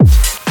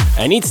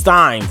and it's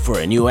time for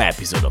a new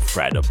episode of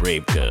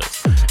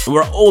RaveCast.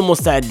 We're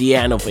almost at the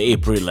end of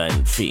April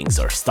and things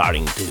are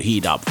starting to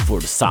heat up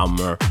for the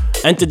summer.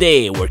 And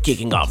today we're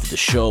kicking off the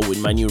show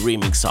with my new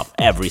remix of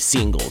Every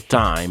Single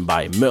Time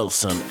by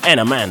Milson and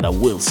Amanda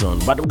Wilson,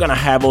 but we're gonna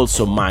have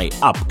also my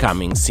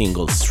upcoming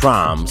single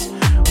Strums,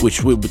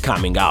 which will be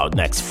coming out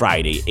next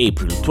Friday,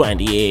 April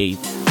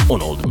 28th,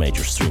 on all the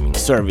major streaming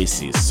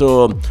services.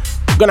 So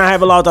we're gonna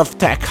have a lot of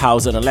tech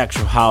house and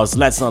electro house.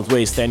 Let's not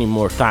waste any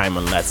more time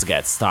and let's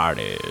get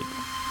started.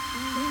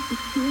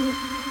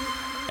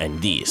 And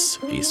this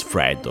is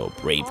Fredo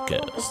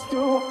RaveCast.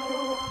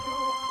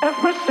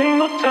 Every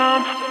single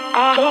time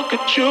I look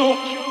at you,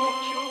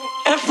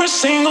 every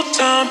single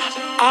time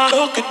I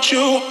look at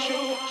you.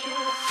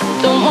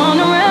 Don't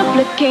wanna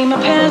replicate my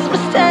past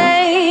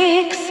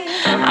mistakes.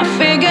 I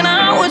figured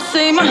I would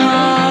save my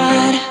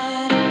heart.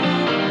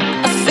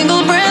 A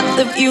single breath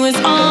of you is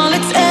all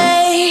it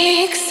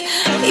takes.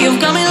 You've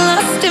got me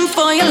lusting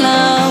for your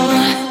love.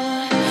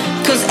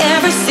 'Cause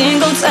every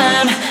single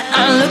time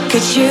I look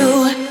at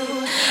you,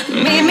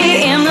 meet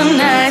me in the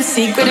night,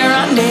 secret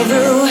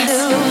rendezvous.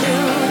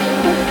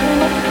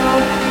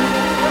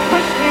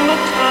 Every single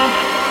time,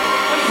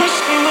 every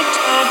single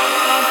time.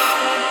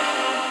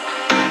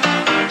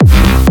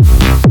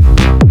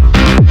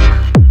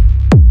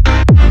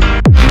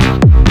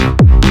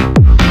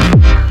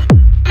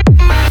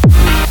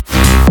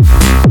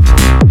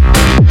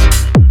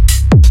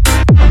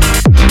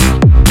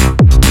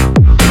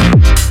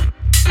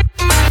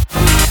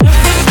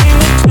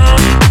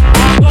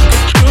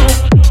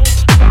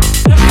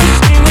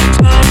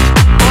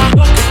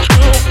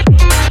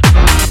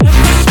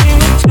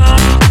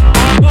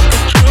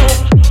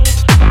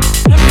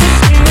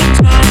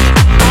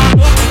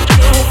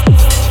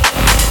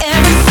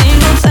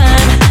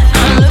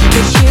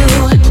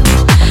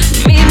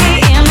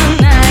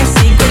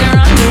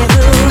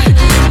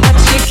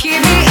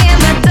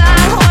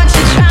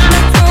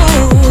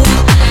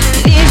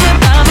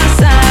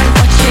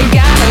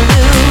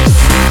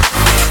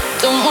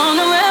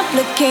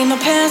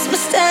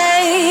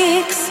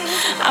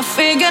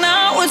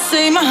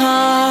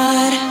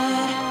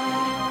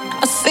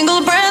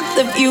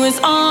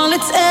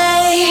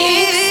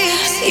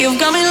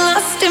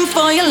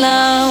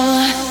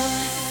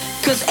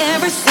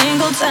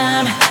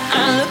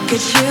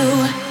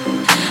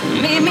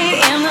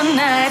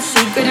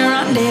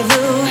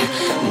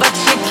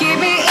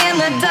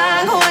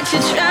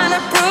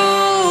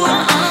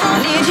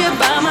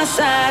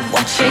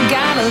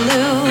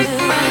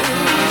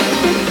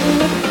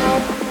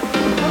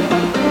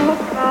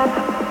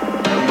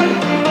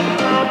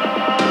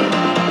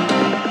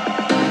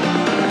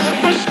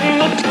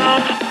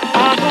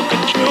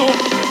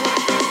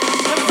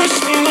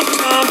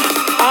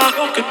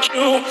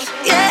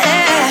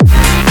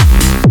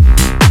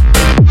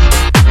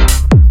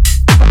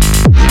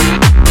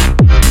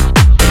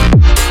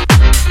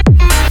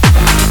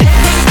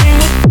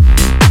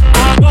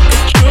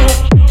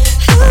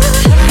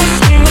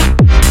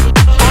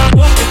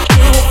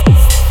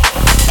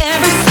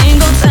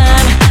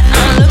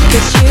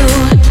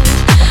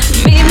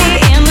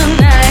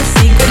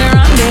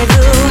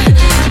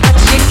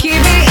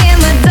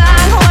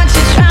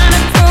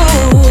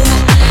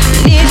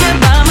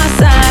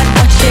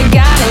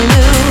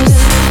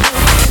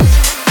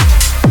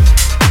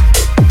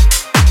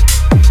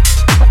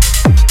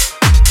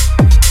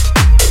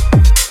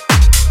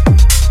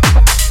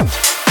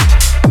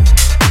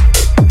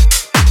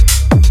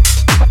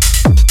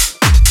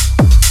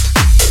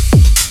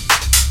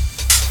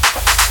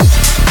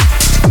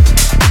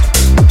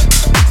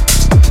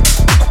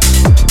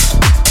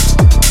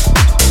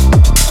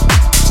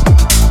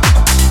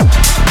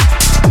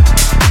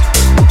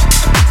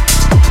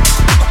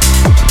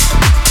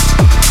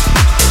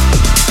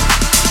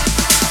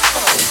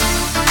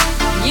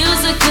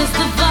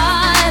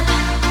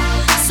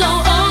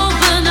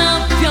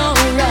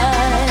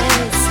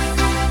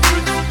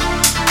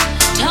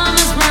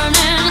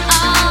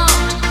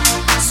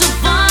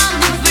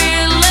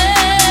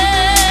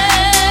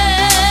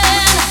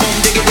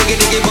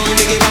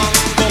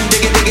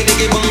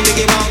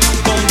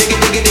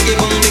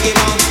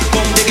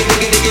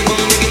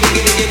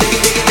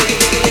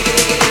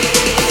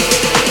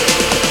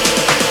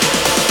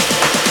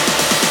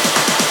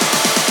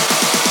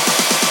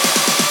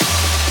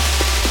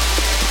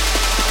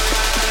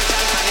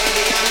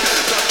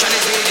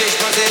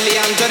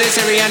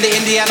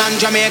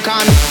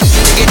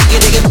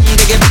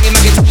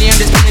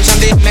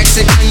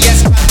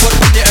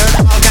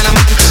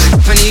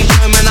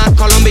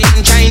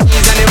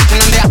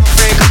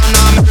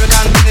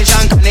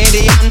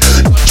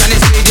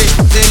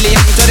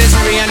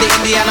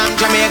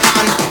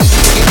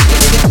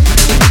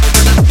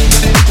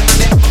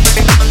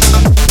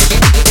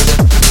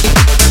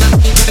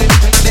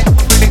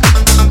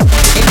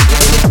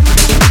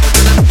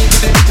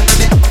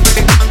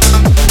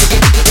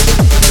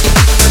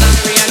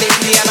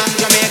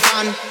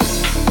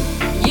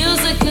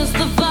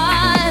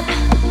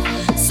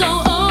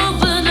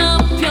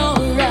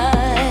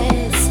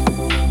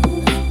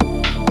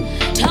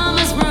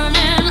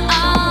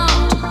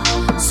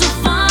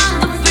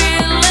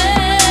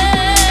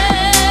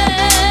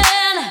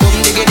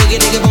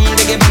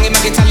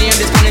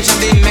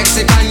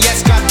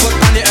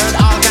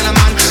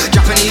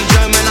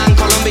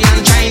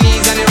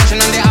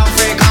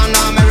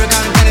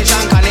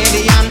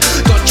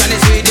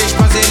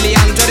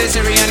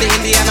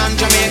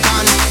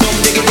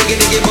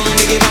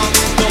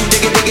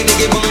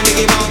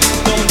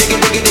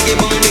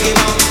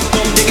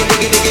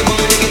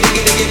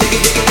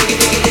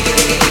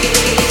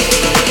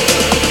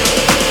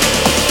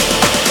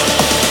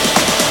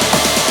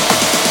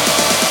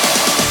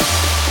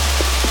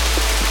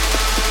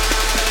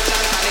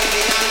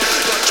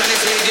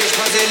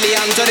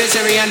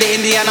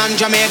 Indian and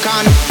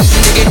Jamaican.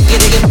 Dig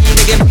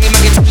it,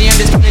 Italian,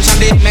 the Spanish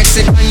and the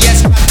Mexican.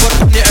 Yes, but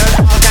on the earth,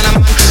 all kind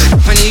of man.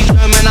 Japanese,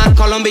 German and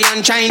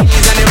Colombian, Chinese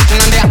and the Russian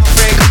and the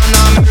African,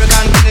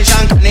 American, Finnish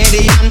and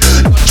Canadian,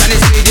 Dutch and the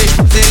Swedish,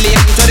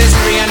 Brazilian, to the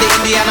Syrian, the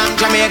Indian and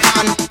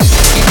Jamaican.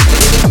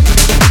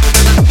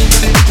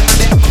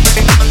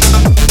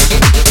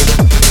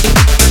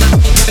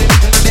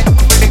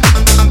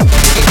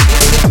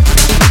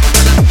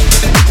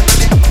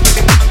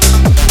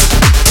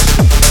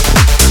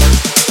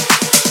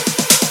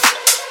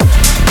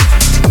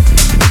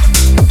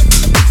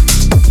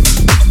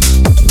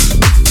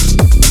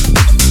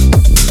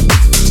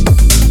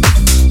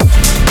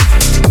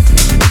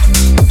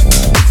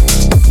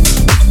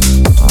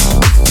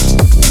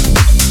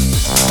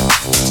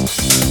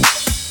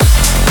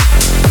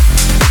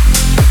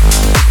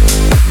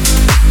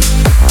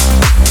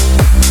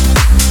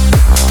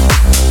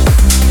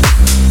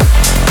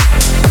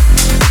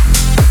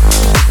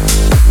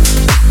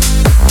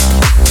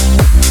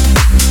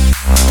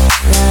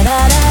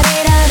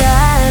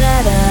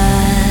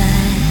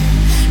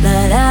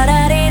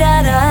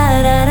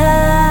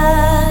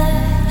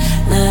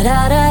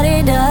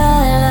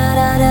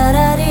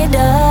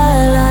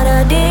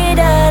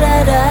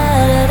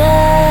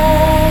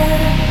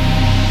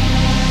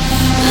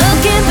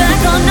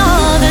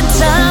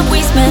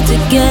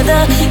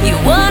 Together, you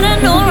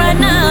wanna know right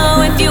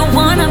now if you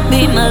wanna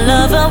be my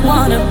lover,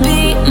 wanna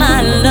be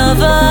my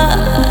lover,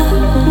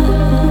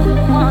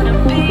 wanna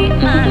be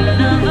my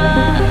lover.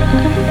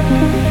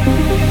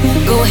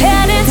 Go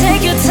ahead and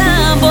take your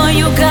time, boy,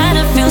 you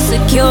gotta feel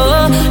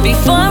secure.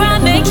 Before I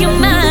make you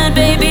mine,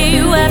 baby,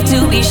 you have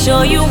to be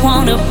sure you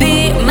wanna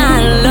be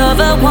my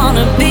lover,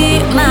 wanna be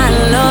my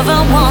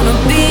lover, wanna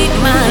be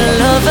my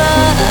lover.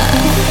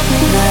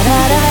 La da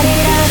da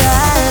dee da da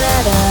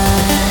da da.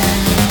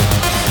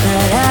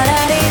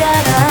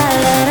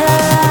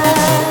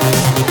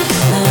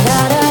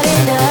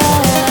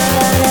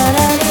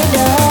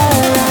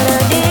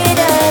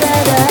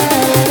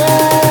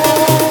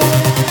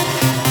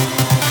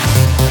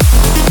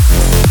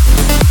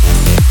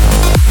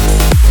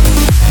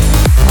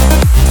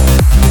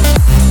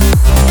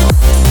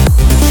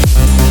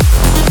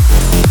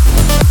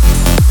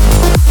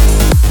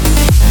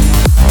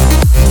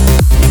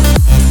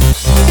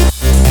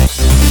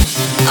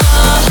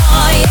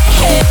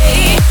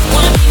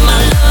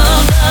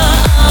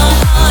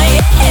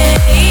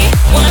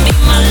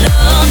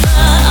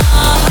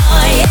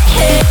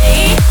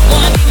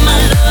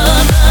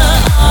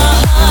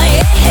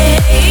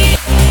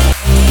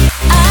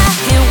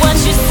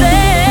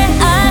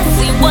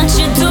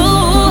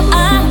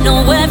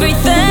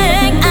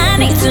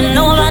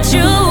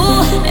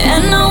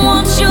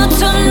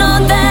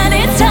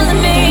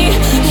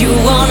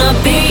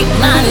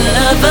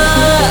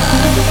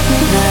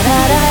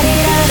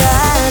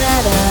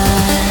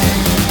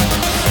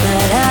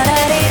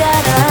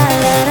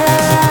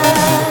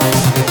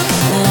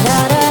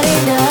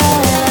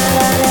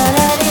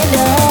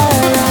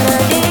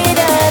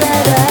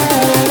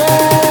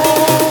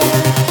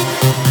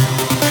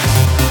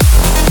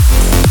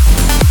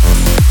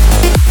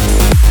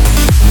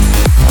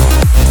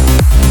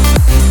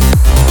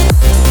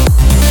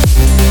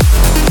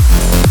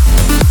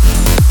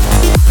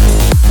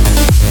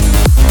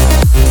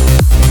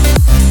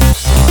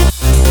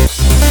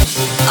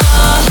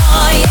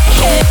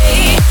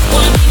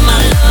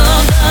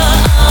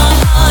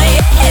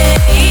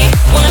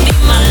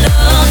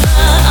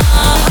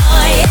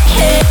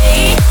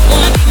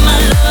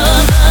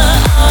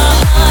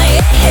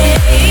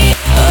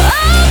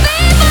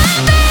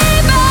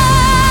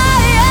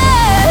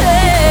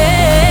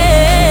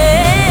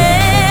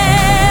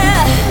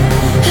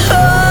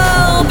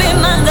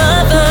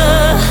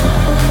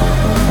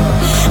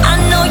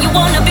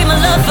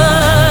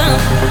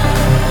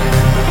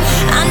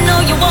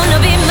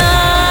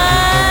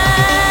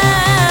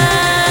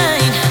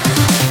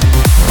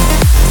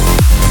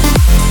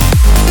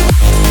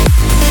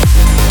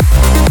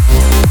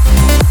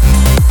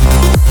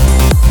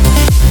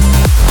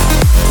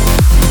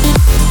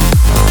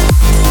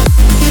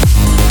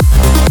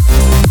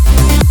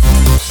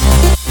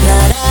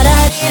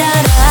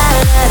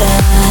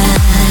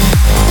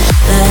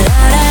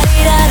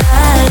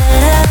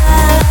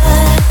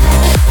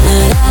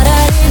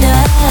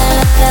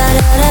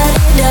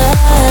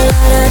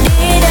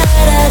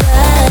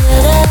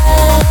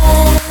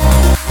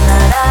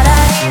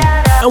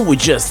 We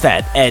just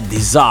had Ed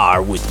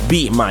Desire with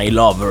Be My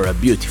Lover, a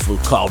beautiful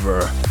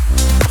cover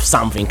of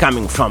something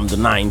coming from the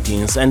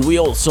 90s, and we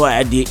also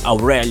had the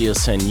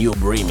Aurelius and Nube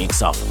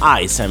remix of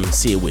Ice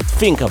MC with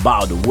Think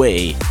About the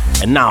Way.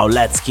 And now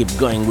let's keep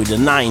going with the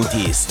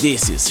 90s.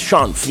 This is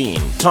Sean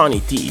Finn,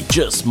 Tony T,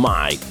 Just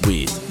Mike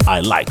with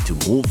I Like to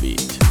Move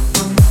It.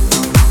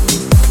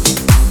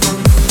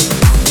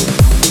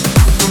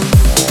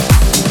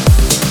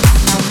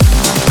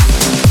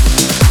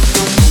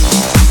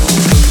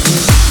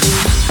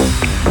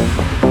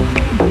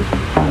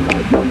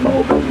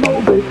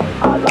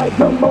 I like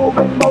to move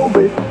it, move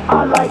it.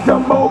 I like to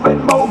move it,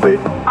 move it.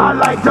 I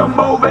like to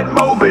move it,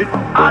 move it. move it.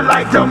 I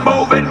like to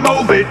move it,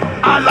 move it.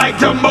 I like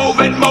to move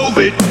it, move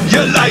it.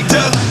 You like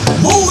to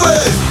move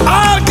it.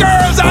 All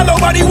girls all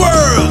over the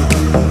world.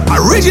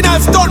 Original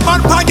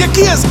stuntman pan your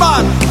case,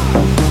 man.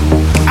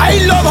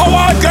 I love how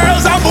all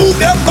girls are move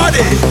their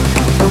body.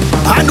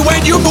 And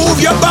when you move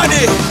your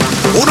body,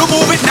 you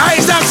move it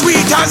nice and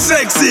sweet and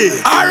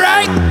sexy.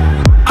 Alright?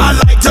 I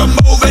like to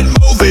move it,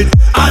 move it.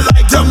 I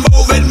like to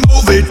move it,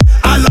 move it.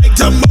 I like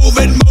to move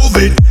it, move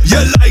it.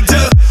 You like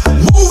to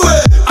move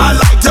it. I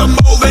like to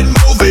move it,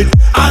 move it.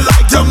 I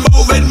like to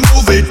move it,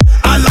 move it.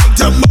 I like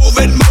to move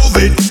it, move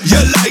it.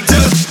 You like to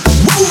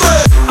move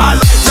it. I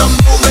like to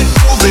move it,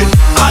 move it.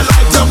 I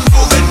like to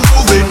move it,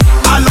 move it.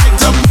 I like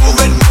to move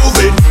it, move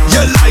it.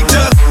 You like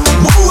to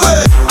move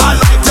it. I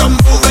like to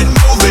move it,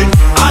 move it.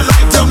 I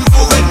like to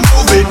move it,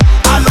 move it.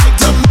 I like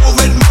to move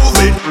it, move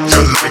it.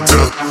 You like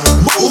to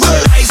move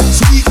it. Nice,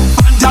 sweet,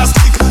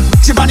 fantastic.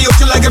 Bitch on the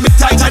ocean like a bit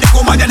Titanic,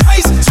 woman, you're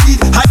nice, sweet,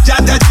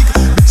 gigantic.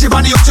 Bitch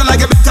on the ocean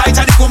like a bit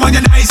Titanic, woman,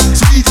 you're nice,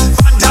 sweet,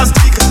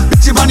 fantastic.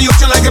 Bitch on the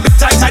ocean like a bit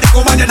Titanic,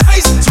 woman, you're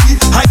nice,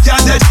 sweet,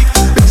 gigantic.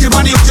 Bitch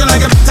on the ocean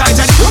like a bit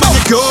Titanic, woman,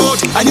 you're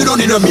cute, and you don't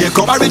need no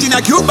makeup.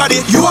 Original cute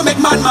body, you a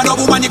make man mad up,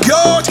 woman, you're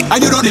cute, and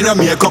you don't need no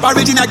makeup.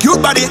 Original cute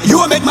body, you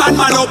a make man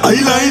mad up.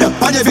 Eyeliner,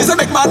 on your face and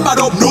make man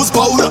mad up. Nose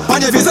powder, on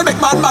your face and make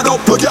man mad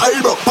up. Plug your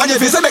eyebrow, on your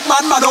face and make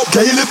man mad up.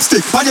 Get your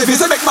lipstick, on your face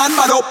and make man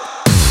mad up.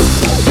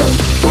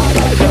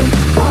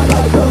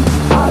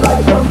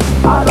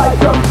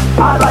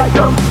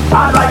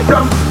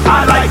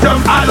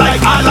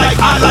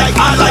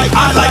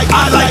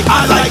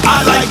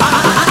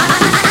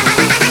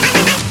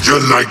 You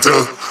like to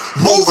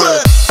move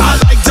it. I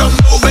like to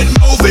move it,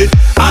 move it.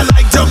 I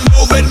like to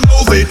move it,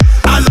 move it.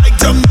 I like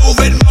to move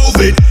it,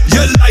 move it.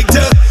 You like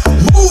to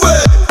move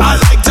it.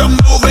 I like to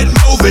move it,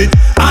 move it.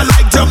 I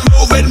like to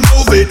move it,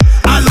 move it.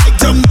 I like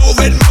to move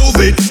it, move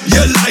it.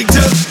 You like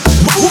to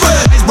move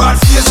it. Nice broad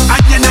face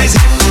and your nice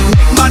hip.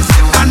 Make man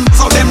flip and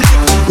so them lip.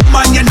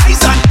 Woman, you're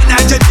nice and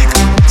energetic.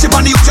 Chip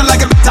on the ocean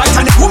like a big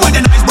Titanic. Woman,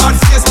 you're nice broad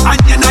face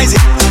and your nice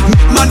hip.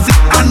 Make man flip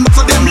and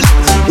so them lip.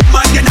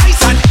 Woman, you're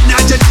nice and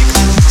energetic.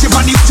 Chip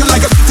on the ocean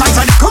like a big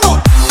Titanic. Come on.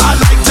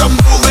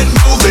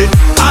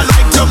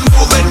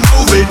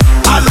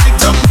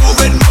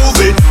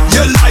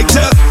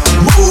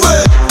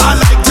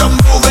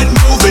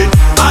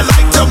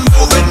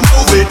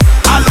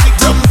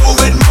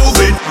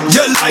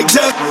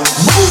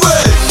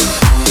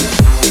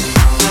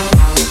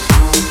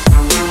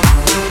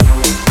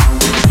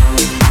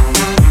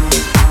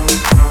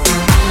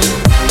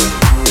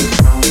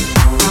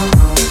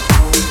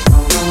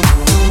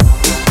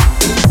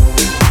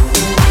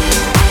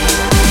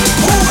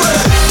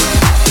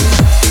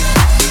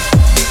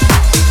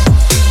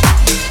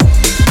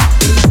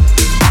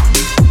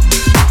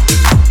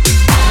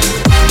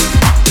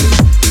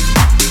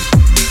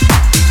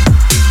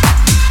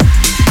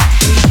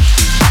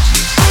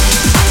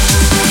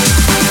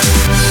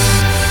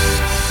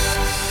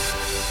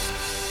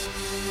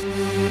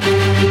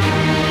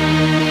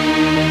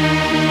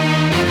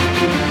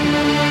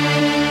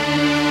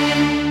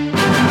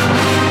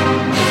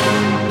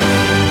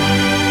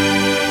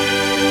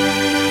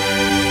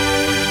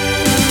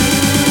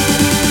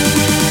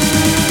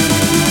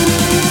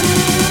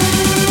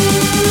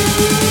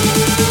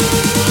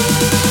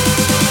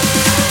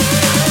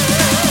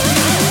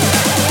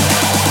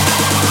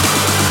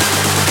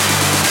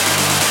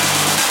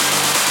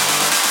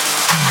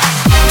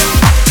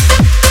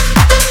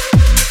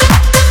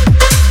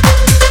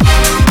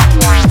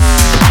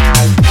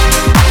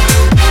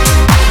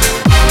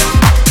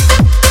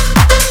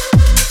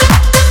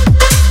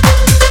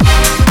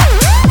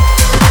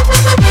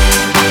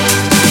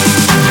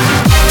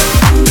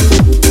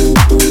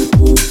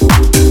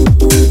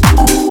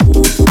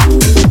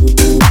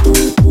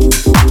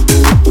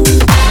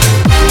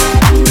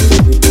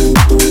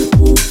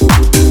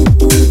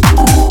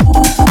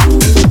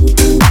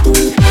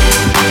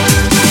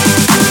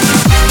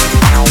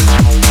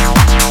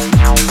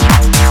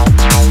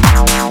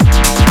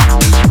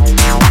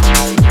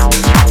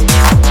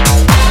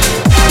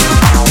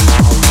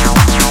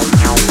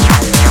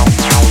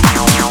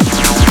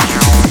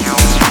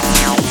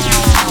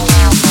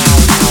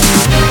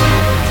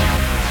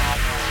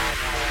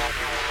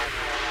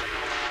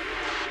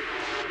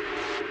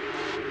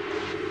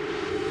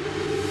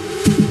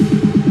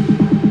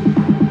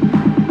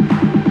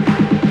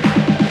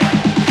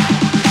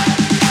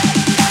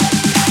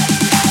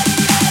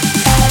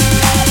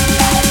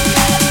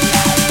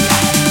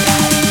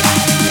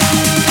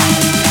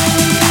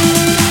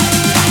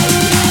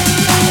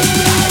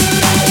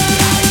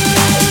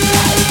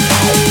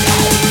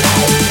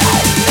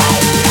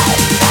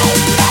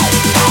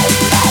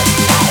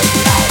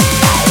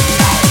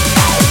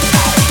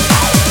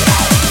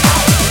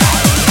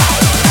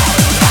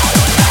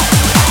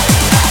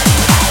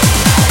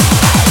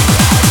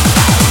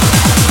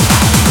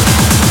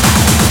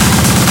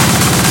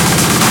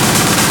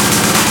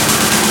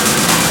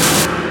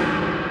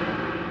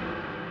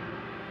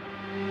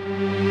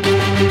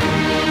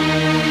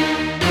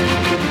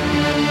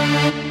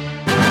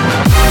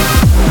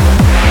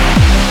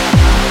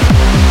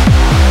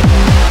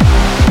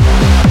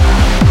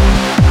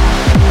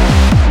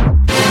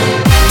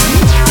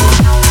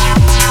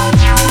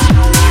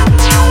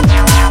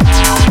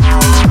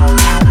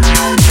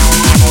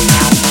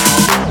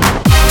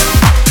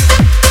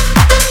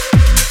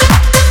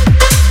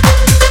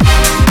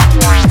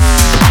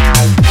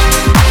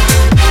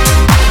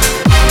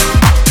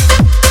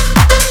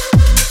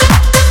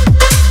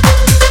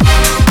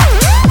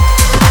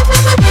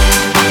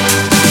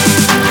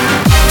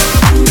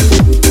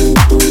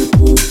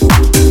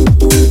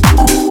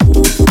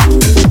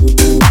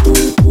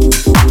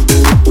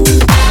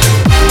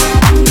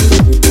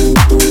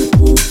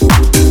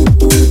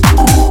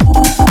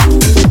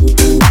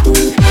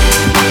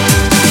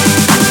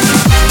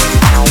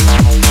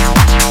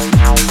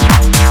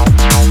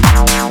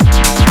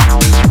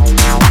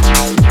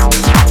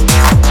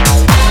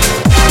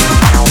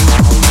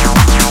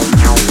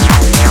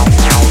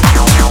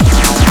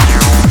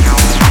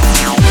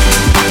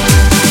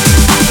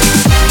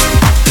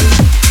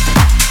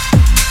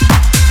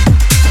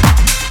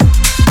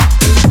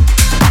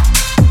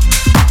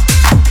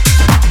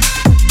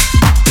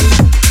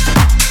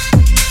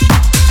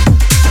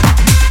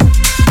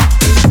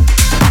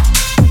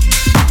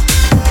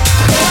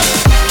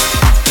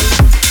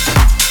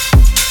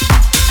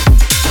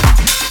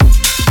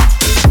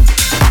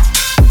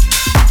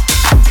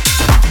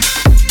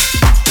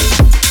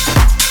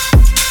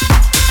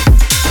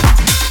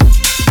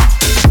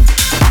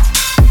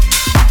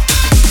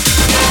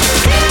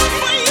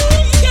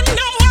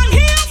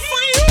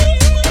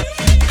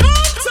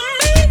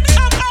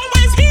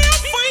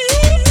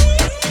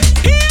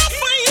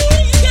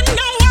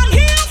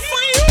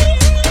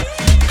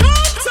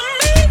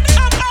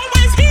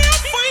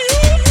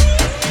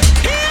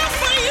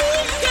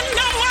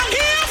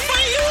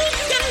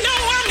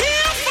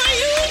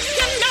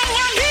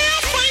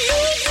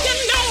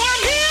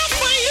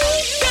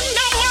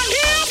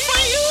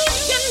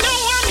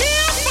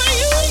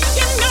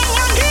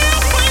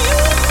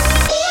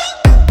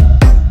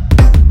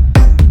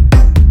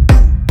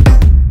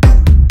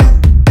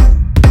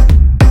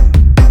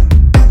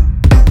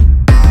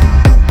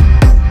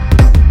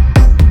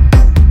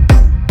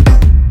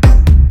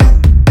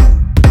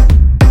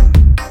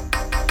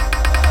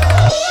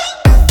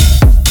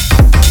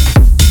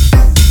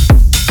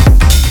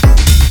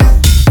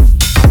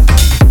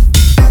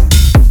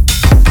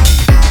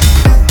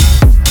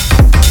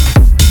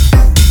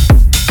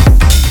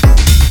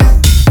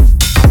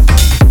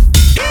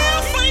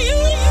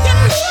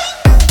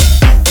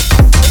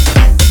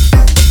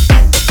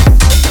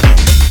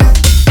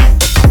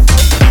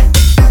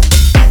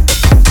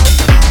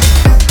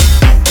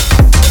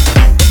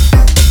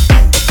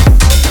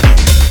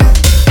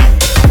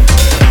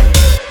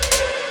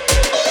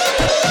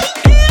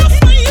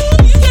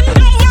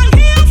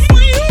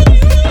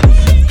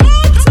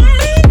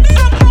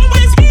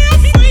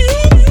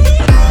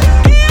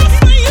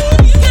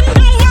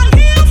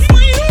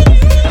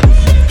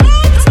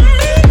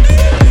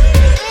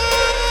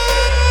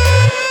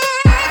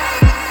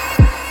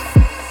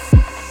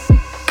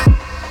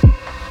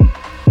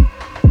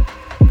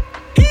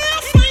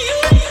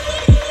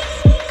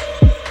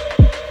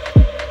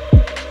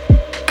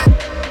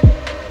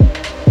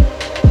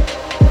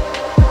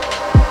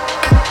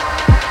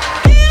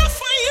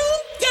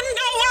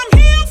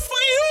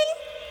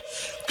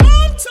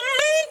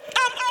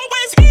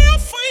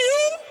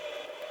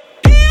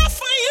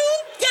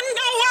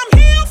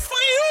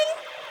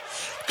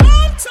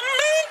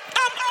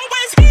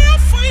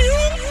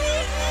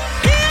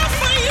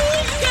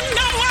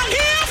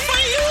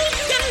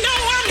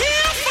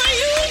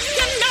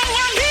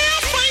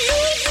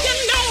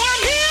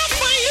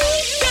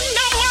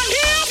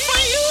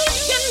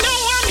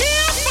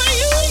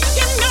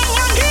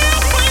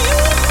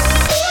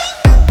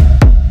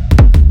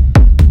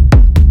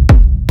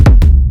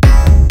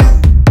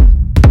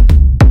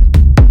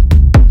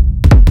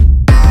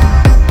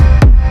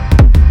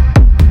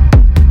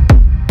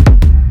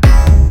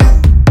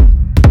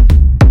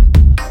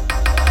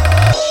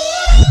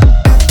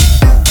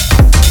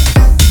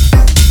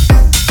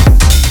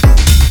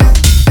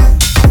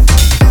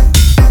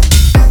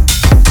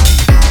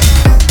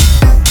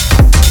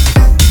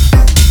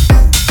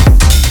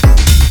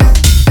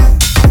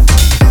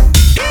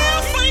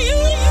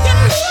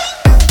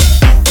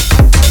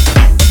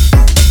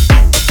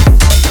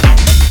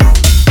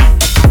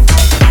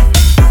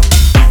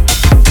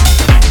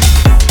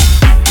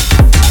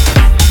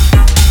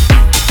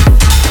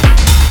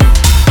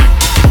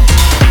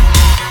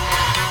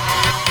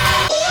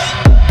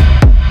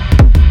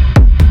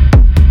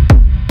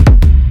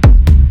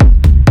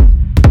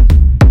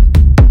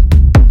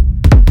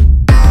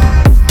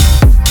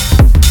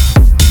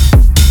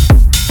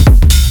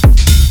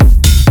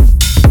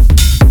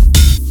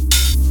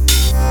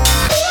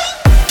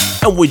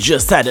 And we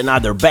just had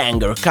another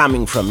banger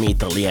coming from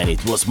Italy, and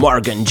it was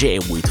Morgan J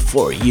with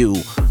For You.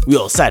 We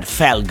also had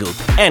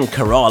Felgut and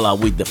Carola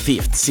with the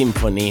Fifth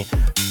Symphony.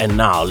 And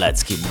now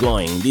let's keep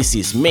going. This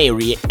is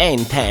Mary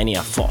and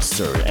Tanya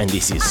Foster, and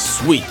this is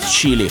Sweet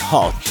Chili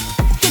Hot.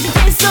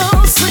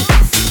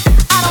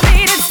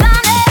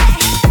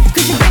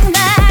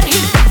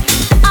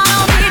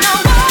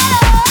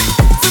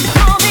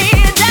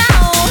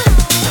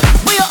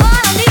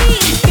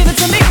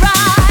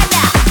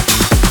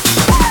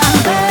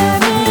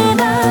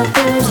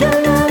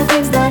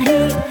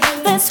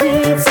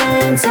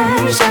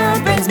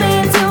 Brings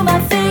me to my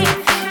feet.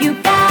 You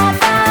got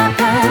my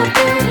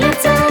perfect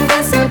little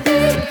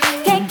recipe.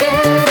 Can't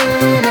get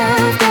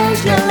enough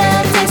 'cause your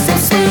love tastes so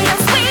sweet,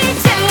 sweet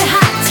chili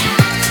hot.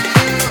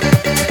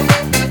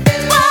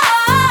 Whoa,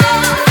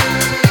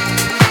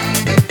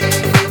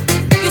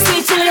 you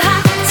sweet chili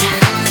hot.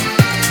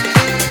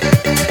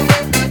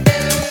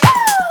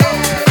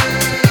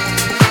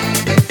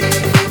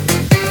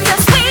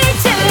 You're sweet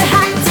chili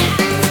hot.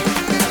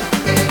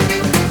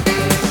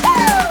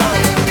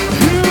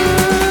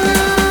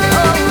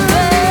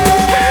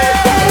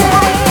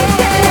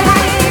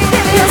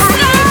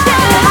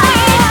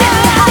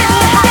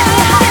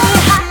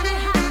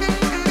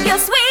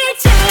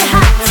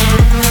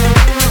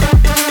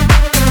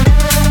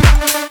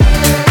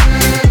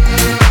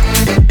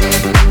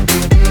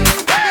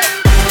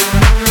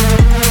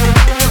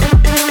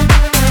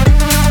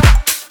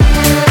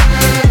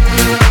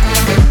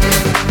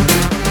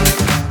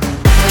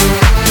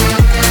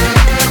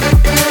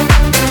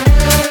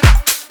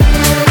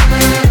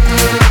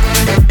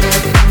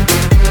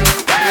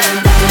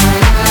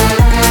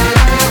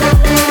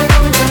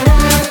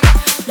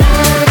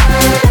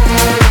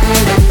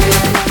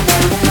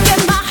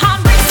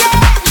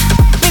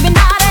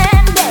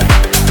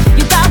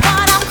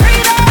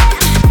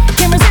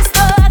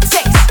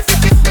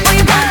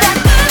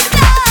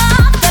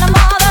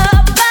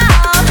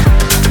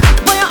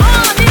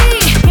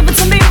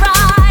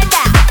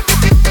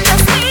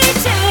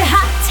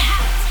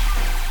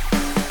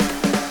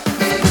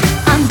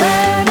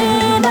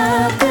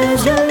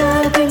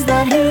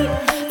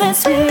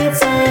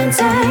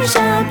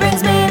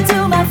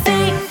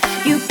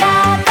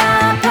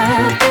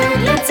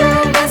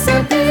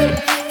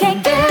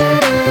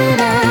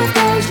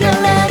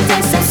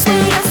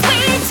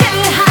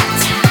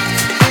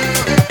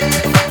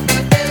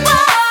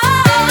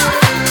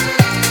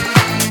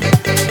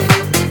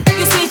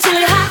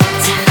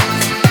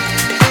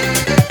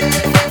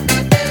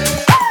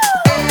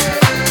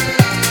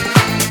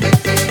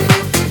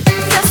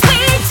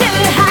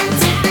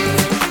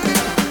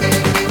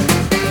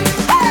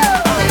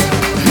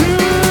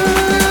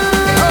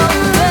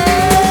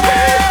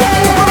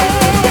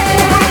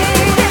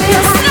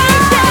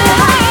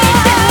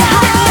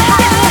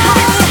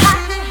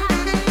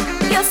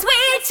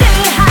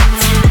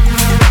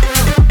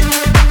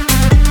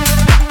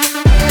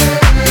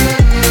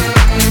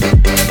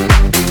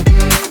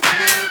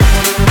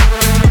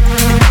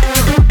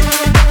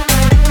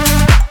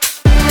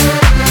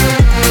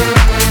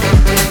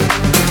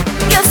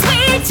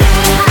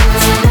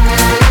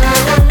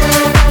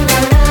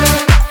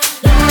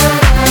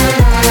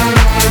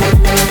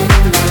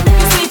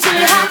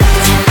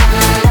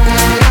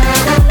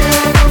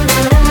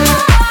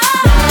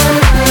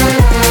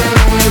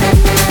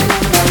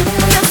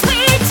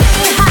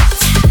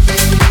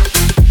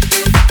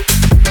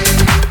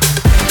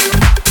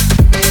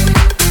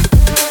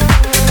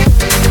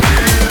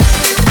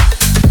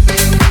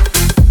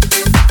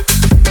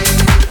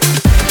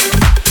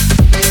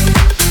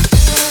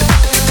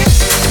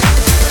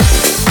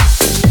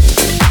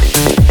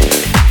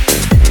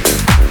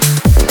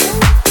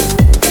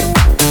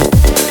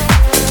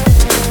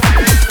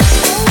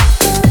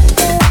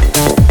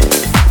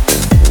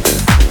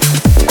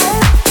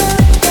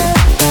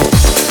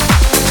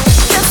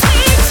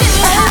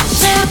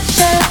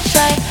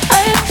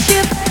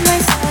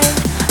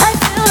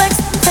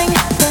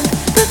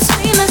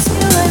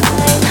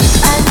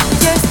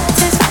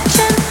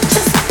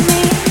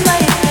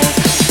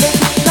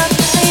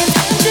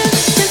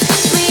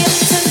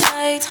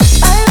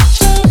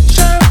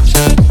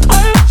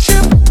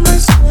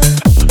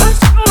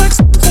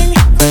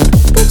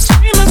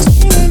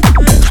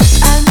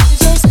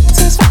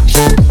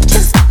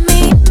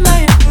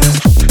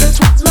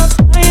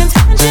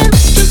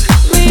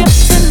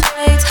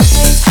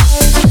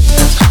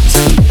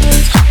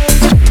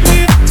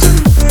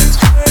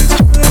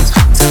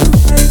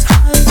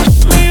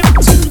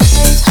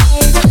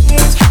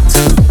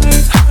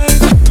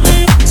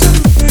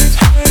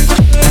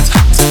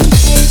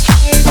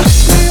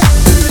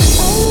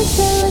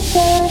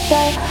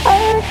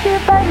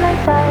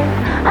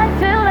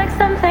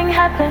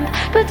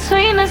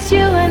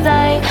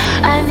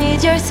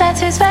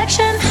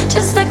 Satisfaction,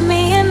 just look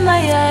me in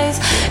my eyes.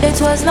 It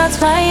was not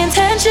my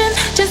intention,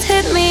 just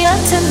hit me up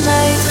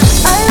tonight.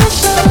 I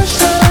wish, I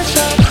wish, I wish,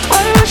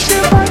 I wish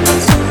you by my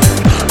side.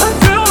 I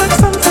feel like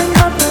something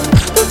happened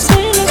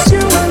between us,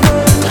 you and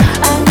I.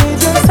 I need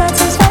your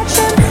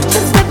satisfaction,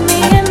 just look me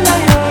in my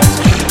eyes.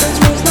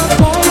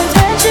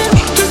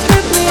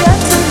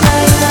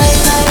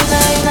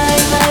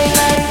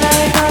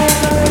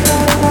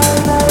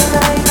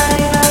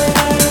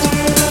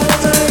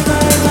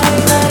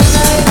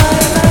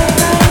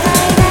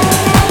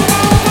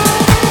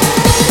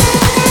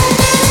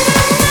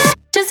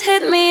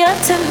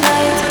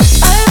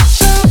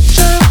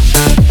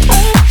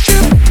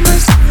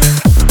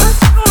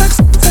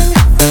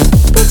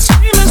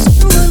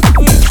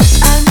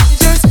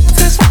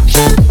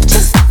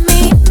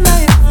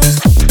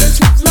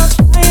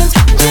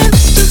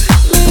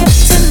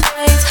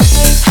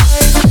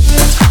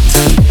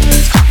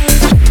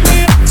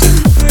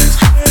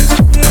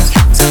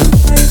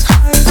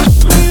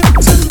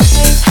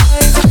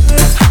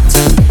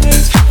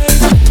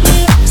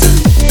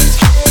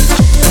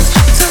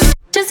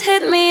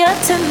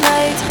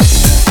 tonight.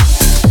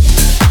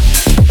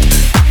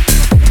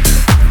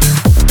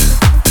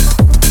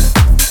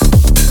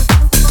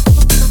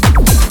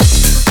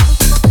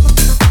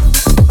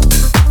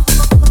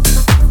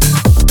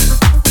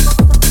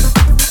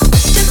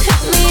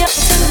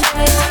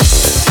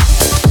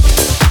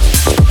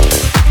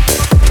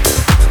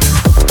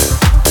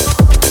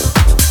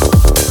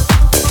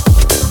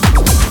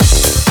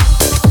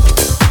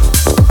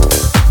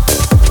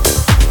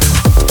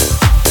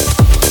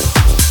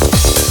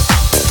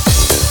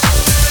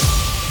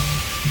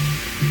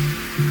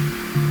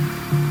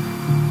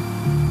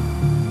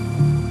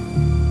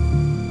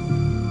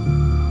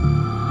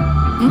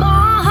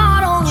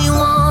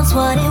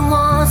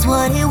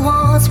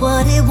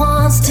 What it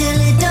wants till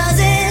it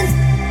doesn't.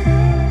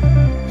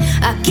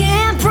 I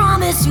can't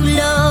promise you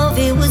love.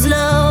 It was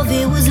love,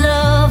 it was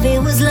love, it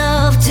was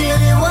love till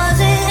it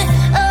wasn't.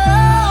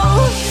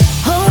 Oh,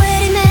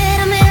 already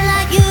met a man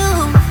like you.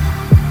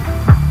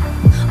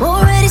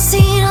 Already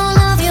seen all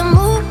of your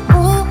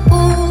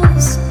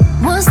moves.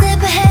 One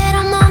step ahead,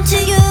 I'm on to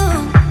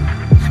you.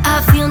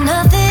 I feel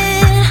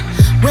nothing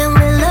when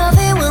we're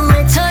loving, when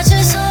we're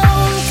touching so.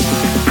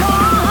 My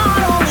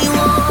heart only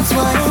wants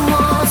what it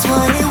wants,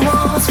 what it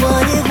wants,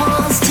 what it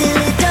wants till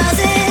it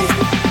doesn't.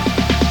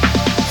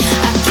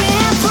 I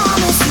can't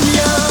promise you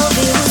love.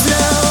 It was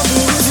love,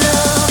 it was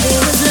love, it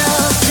was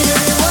love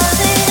till it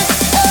wasn't.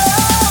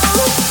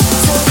 Oh,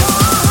 so my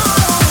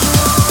heart only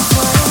wants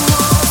what it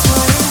wants,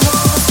 what it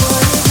wants,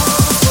 what it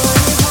wants,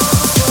 what it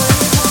wants, what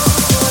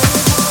it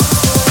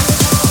wants.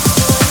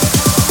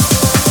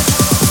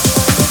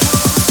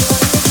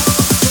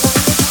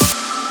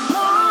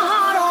 My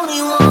heart only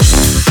wants.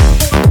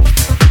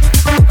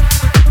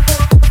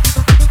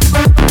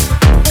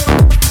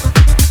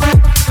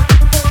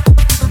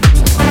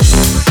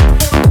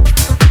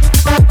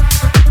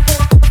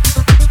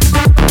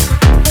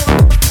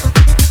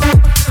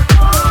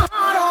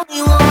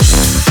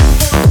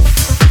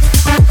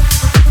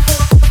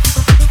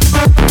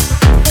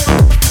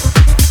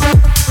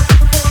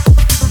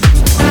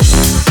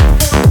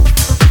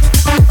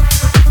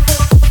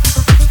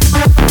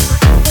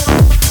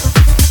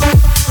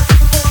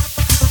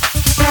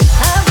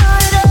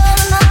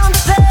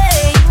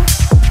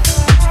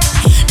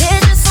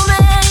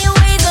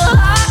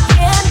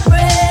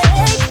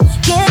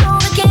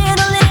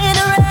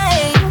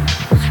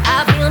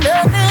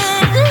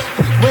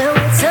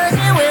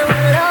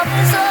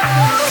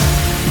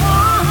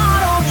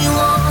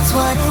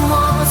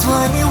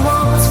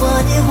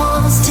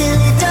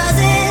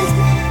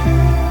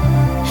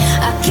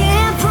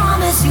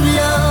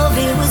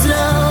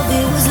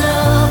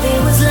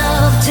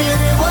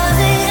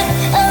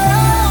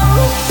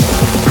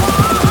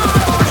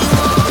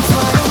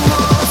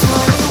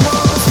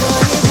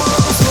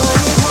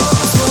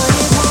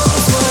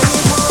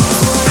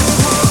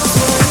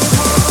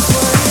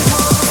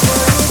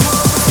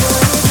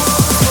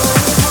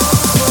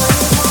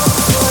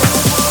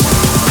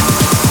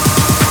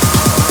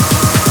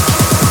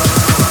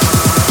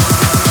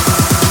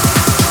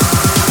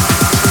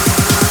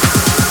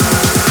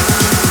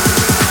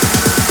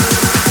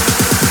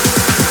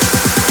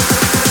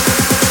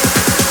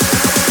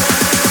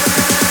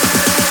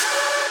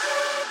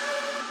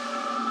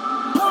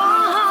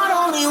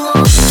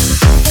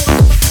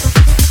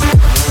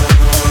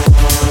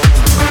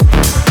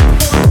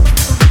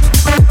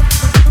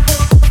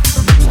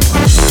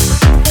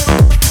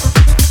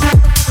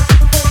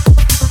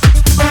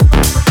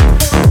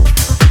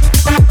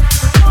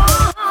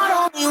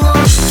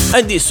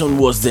 And this one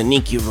was the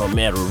Nicky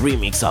Romero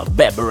remix of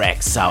Bebe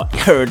Rexha,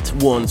 Earth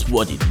Wants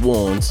What It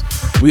Wants.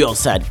 We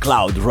also had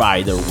Cloud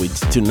Rider with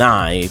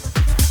Tonight.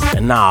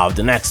 And now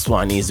the next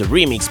one is a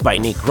remix by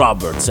Nick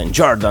Roberts and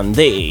Jordan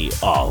Day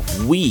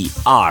of We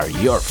Are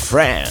Your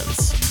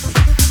Friends.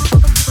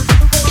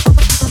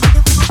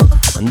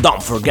 And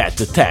don't forget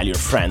to tell your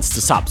friends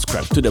to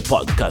subscribe to the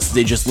podcast.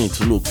 They just need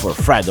to look for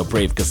Fredo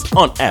RaveCast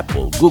on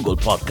Apple, Google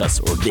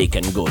Podcasts, or they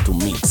can go to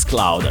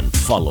Mixcloud and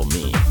follow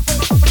me.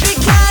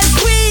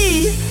 Because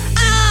we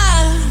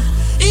are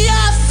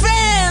your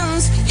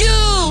friends,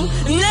 you'll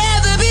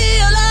never be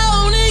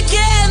alone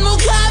again. Well,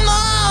 come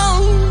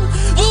on,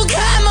 well,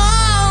 come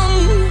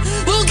on,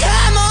 well,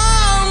 come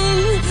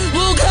on,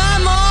 well,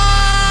 come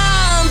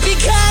on.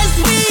 Because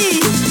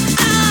we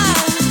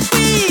are,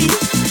 we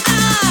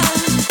are,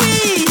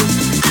 we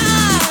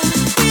are,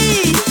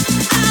 we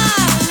are,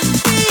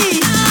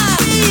 we are, we are,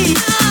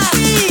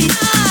 we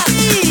are,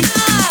 we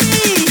are,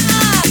 we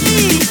are,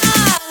 we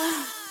are.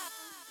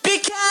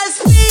 Because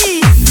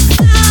we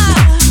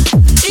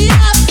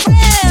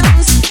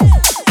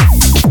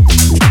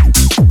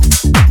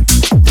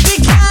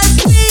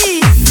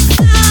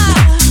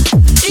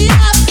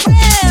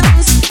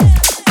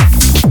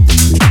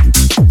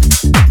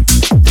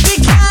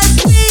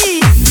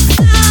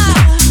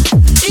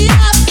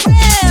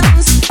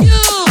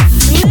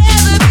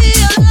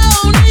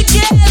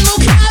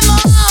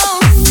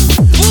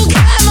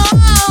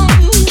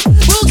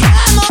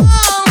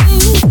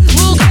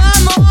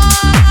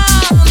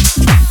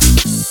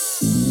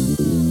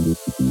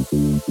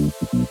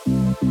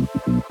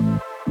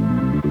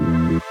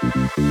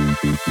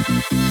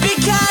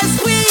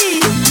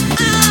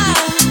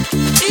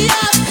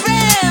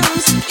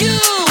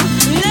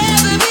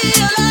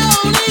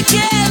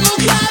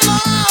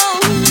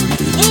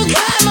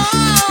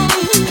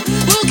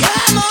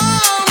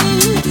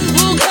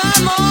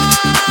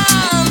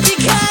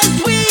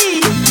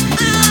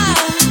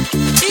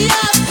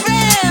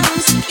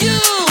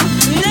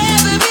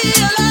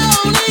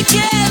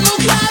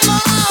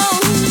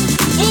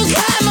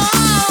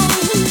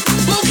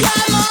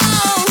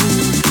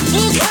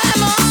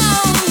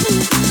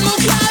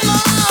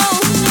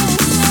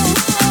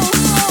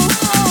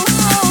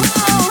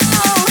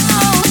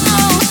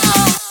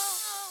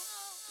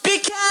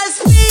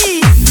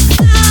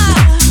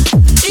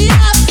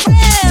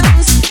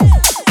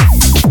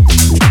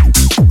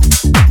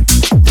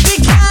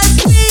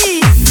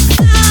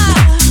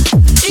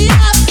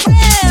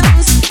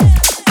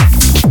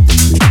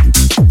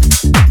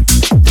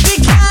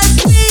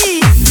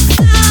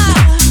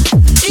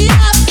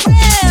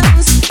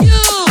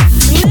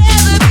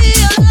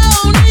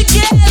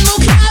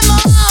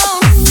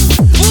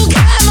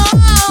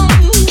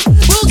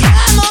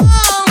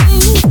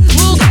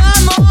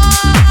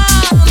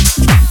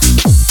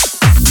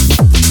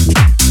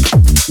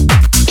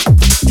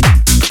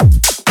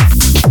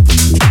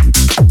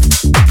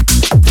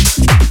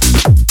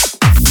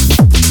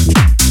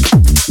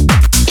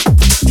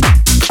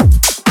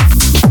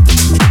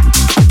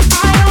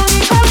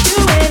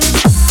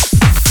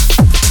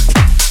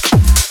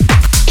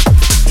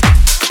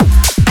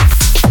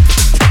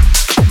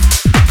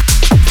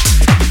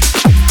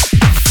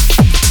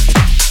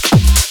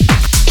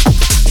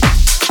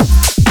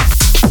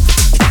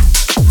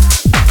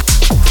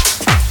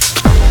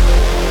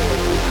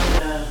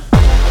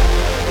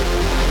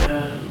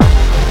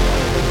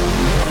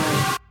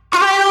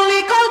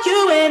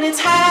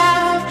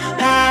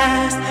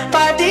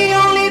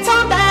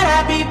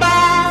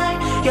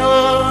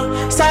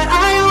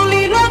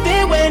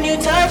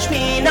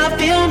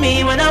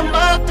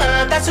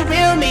that's the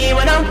real me.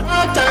 When I'm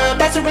fucked up,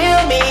 that's the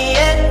real me.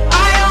 Yeah.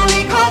 I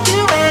only call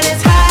you when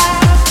it's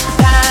half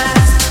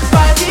past,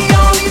 but the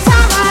only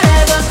time I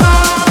ever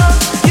call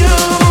you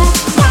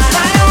mine.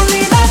 I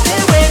only love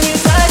it when you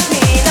touch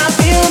me. Now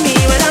feel me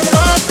when I'm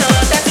fucked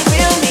up, that's the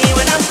real me.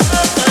 When I'm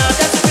fucked up,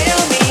 that's the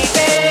real me,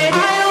 babe.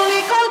 I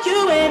only call you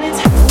when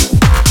it's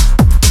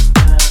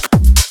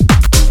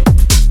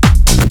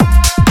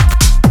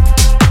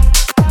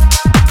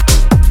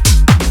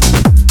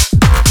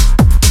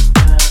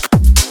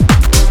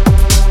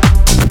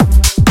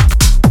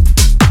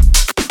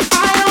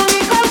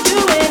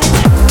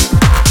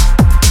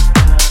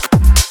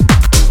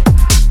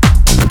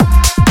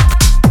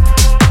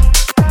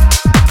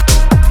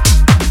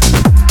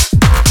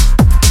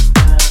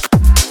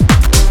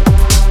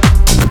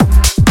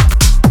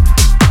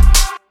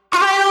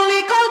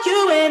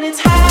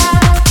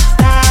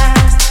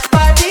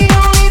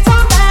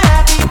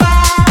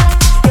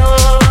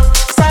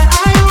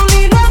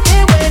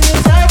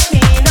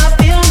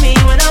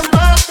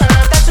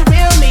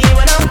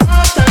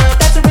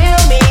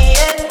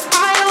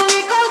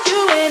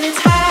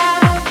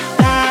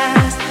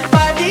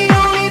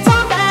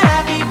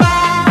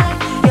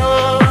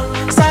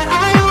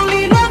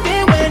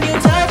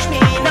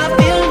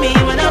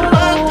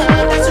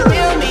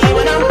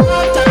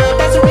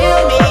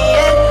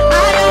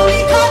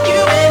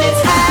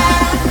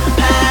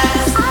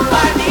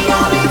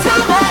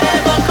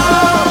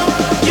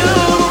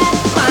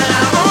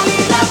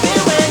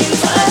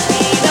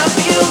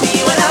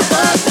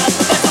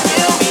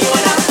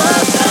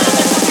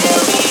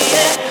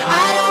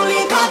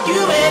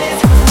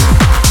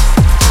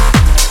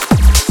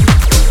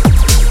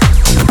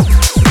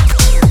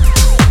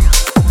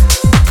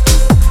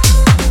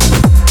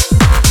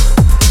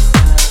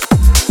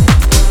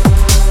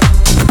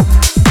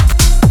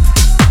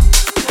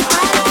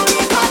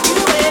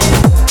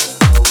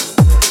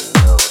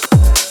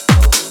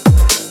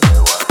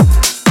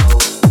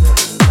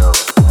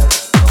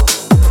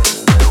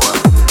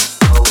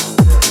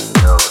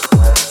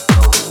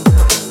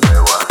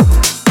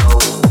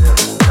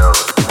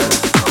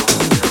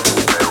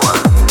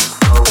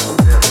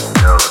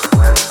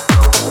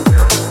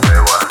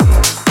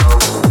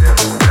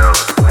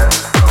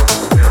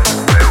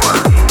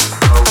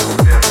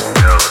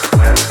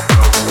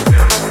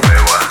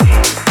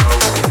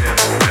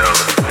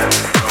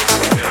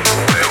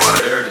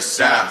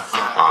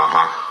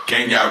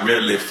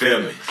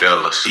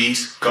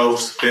East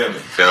Coast, feel me,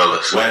 feel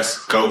us.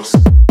 West Coast,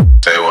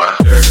 say what?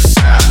 Dirty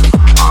South,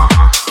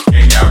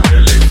 can y'all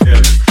really feel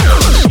me? Feel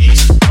us.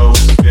 East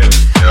Coast, feel me,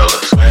 Feel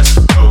us. West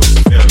Coast,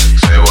 feel me.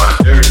 Say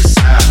what? Dirty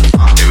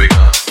South, Here we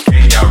go.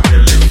 can y'all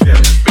really feel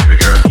me? Baby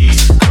girl.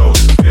 East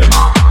Coast, feel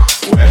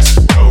me, West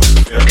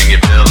Coast, feel me. Can you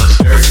feel us?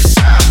 Dirty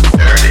South,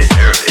 Dirty,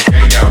 dirty.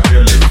 can y'all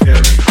really feel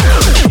me? Feel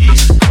us.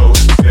 East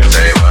Coast, feel me,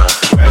 Say what?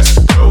 West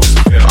Coast,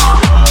 feel me.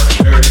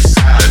 Dirty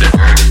South, Dirty,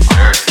 dirty,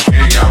 dirty.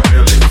 can y'all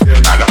really feel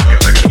me? I got you,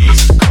 like a-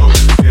 East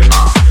Coast, feel me,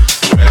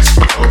 West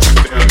Coast,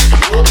 feel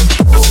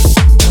me.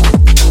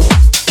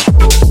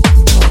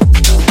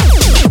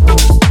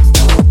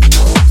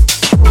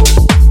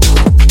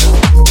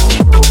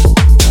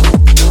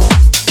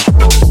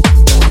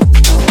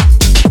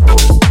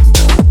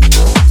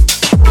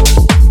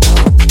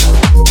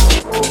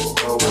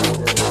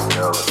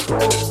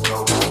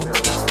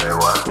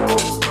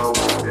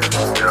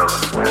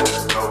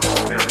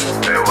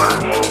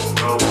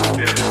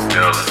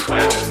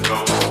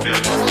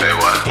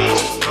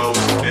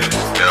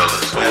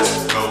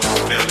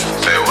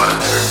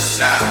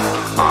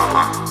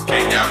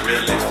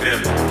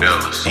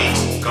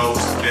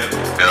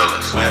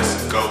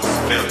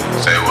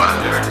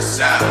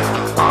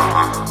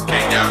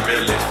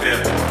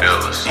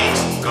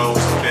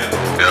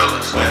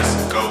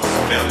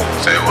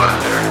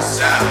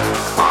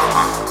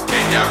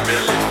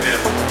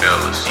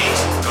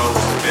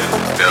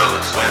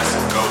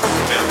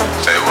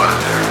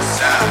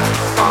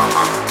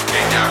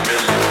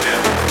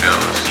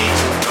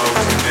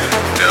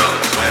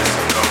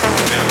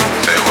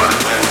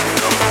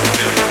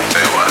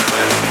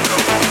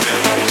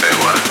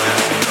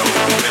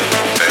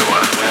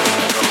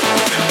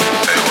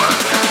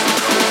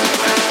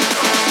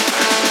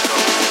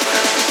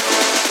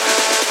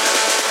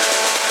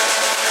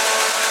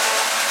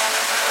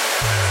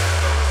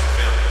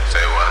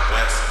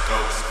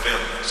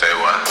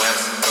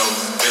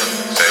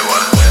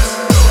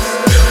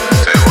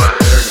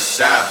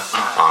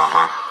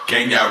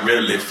 Can y'all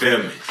really feel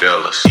me?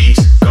 Feel us.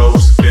 East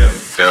Coast, feel me.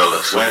 Feel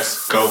us.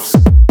 West Coast,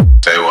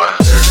 Say what?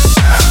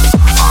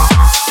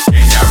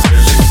 can y'all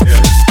really feel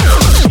me?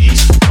 Feel us.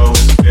 East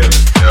Coast, feel me.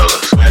 Feel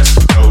us. West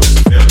Coast,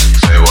 feel me.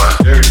 Say what?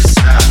 Dirty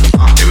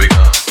South, Here we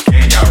go.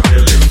 can y'all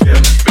really feel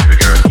me? Baby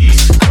girl.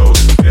 East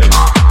Coast, feel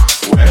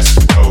me. West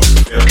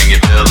Coast, feel me. Can you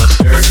feel us?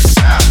 Dirty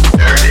South,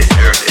 Dirty,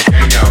 dirty.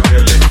 can y'all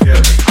really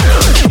feel me?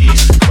 Feel us.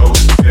 East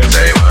Coast, feel me.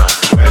 Say what?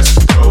 West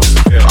Coast,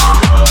 feel me.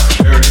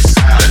 Dirty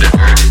South, Dirty,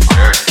 dirty,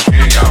 dirty.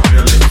 can y'all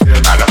really feel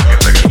me? I got you,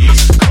 like a-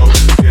 East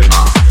Coast, feel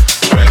me.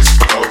 West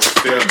Coast,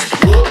 feel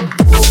me.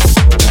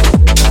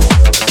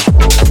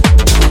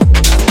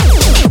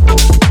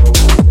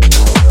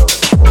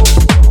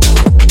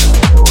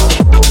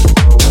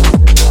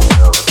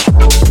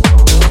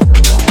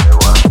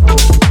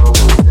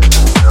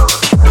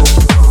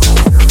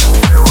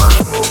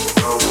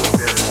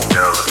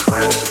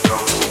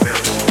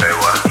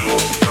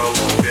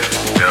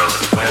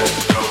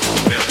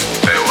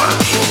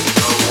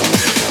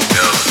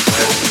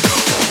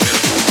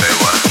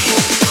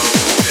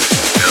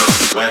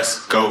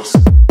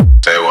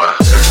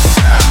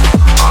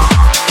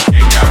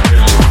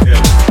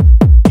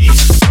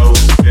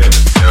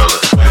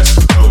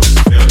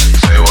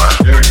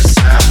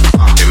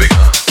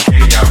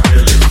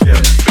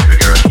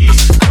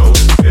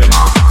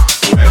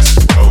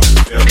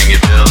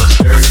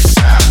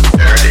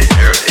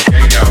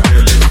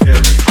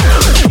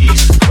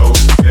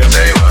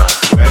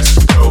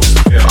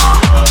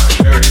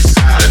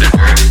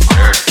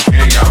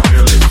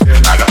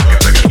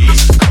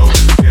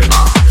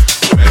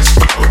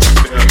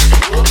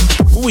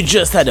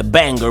 just had a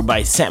banger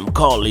by Sam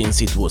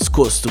Collins, it was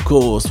Coast to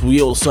Coast.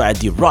 We also had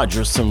the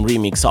Rogerson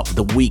remix of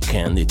The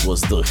Weeknd, it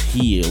was The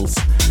Heels.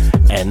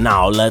 And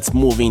now let's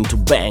move into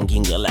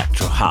banging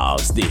electro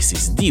house. This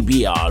is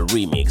DBR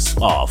remix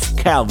of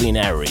Calvin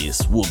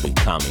Harris, Will Be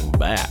Coming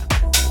Back.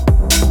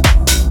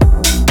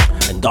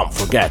 And don't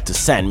forget to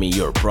send me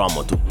your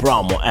promo to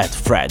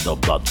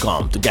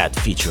promo@fredo.com to get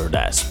featured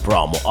as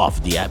promo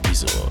of the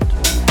episode.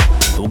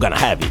 We're gonna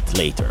have it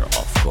later,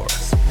 of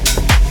course.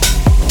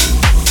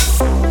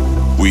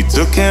 We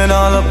took it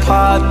all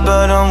apart,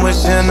 but I'm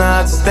wishing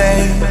I'd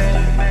stay.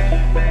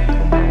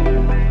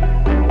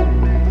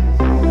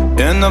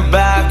 In the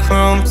back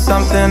room,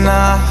 something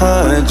I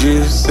heard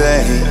you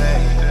say.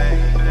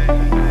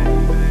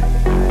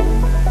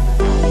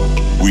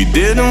 We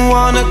didn't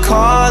wanna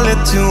call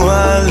it too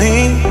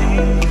early.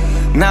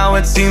 Now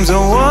it seems a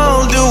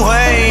world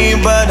away,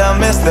 but I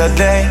miss that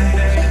day.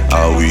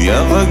 Are we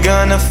ever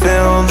gonna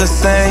feel the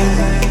same?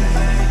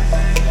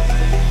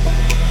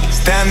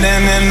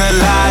 Standing in the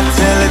light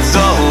till it's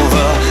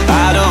over,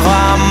 out of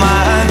our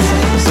minds.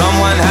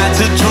 Someone had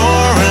to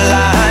draw a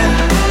line.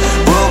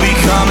 We'll be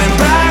coming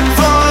back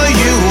for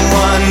you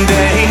one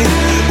day.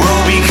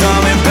 We'll be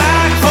coming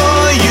back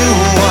for you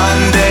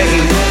one day.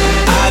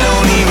 I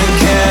don't even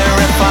care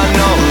if I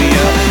know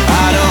you're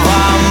out of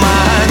our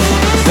minds.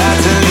 Sad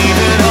to leave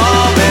it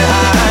all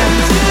behind.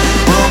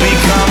 We'll be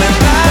coming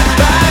back,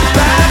 back,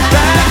 back,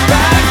 back,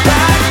 back,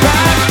 back,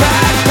 back,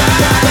 back,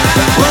 back.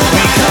 We'll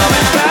be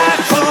coming back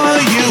for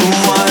you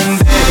one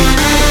day.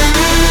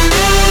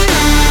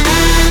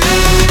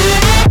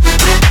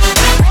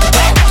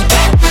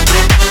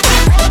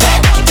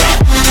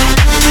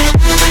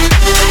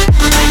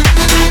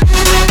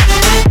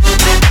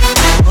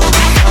 We'll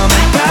be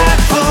coming back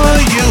for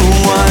you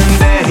one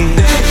day.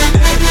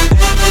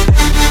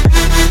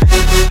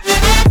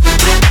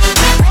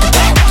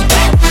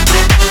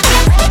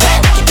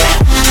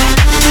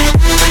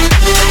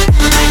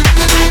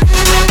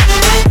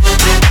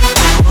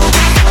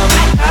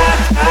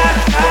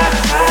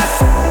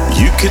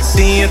 You could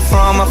see it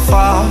from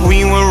afar,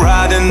 we were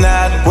riding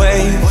that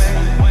wave.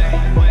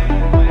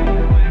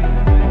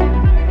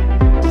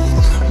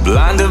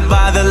 Blinded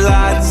by the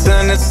lights,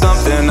 and it's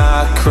something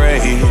I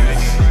crave.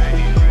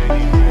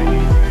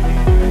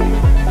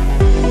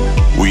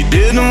 We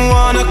didn't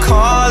wanna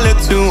call it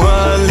too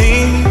early.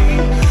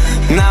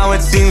 Now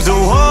it seems a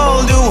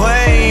world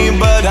away,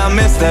 but I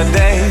miss that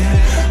day.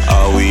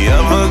 Are we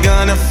ever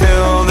gonna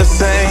feel the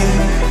same?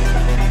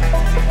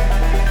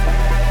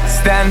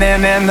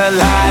 Standing in the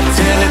light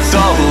till it's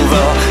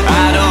over,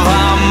 out of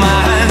our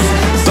minds.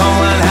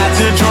 Someone had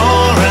to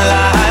draw a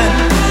line.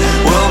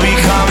 We'll be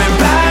coming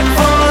back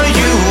for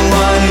you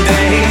one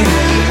day.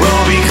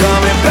 We'll be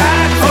coming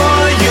back for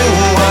you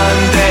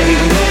one day.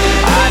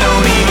 I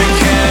don't even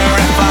care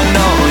if I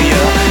know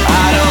you're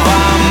out of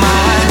our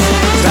minds.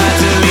 Time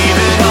to leave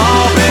it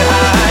all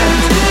behind.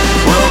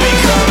 We'll be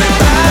coming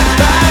back,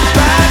 back,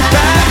 back,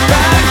 back,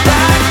 back,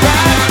 back,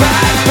 back,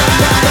 back,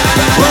 back.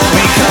 We'll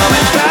be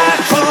coming back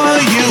for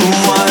you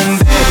one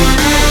day. We'll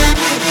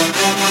be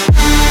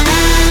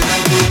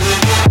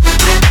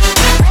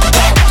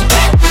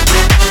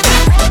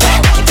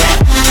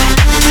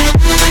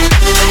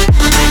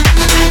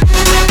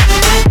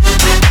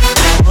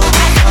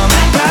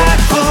coming back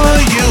for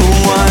you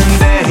one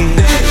day.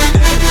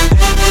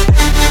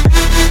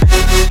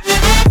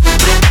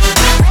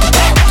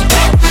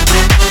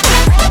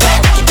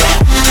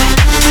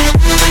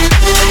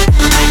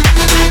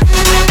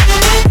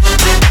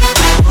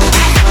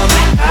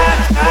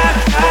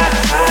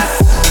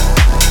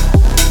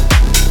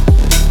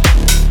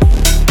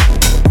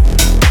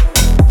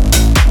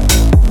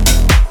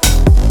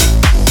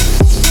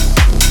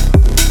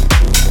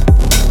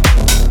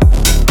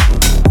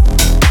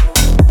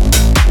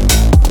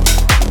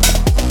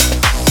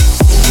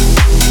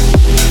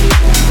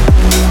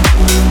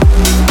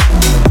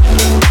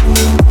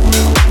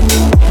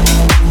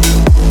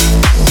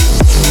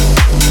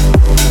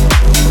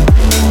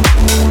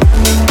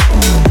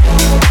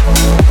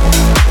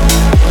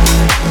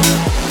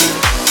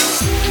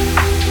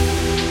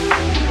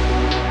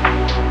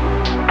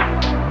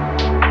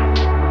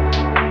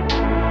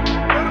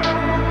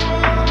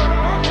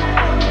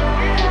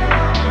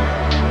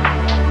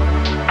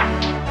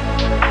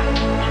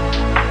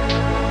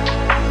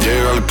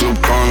 Llega al club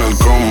con el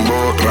combo,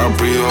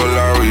 rápido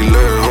la vi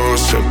lejos.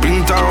 Se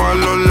pintaba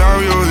los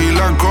labios y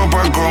la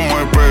copa como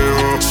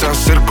espejo. Se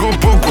acercó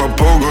poco a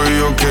poco y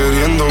yo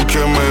queriendo que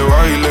me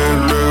baile.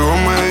 Luego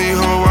me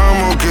dijo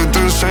vamos que te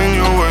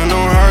enseño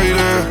buenos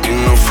aires. Y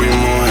nos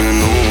fuimos en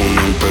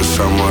una,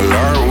 empezamos a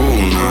la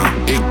 1.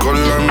 Y con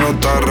la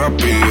nota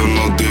rápido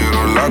nos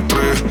dieron las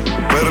 3.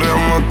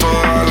 Perreamos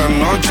toda la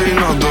noche y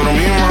nos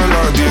dormimos a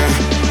las 10.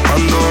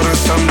 Ando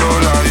rezando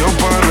la Dios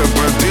para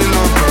repetirlo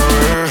otra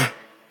vez.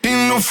 Y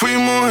nos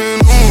fuimos en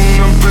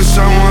una,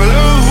 empezamos a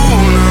la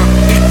 1.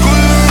 Y con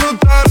la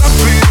nota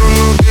rápido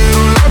nos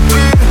dieron las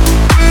 3.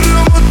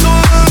 Perreamos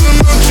toda la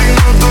noche y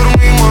nos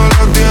dormimos a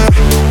las 10.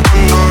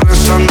 Ando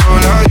rezando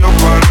la Dios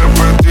para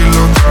repetirlo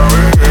otra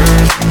vez.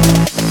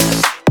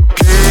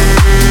 Que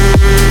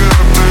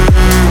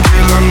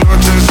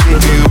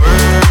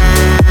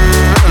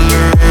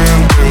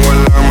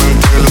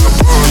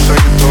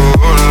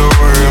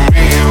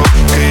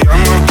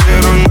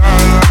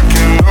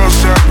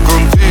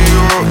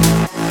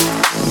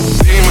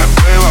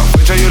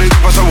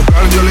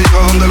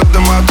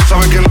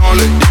no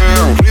le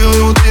llega. Un río de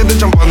botellas de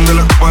champán de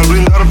las que puedo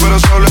brindar, pero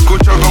solo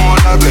escucho como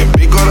late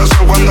mi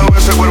corazón cuando ve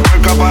ese cuerpo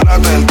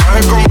escaparate. El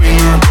traje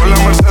combina con la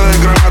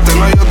Mercedes Granate,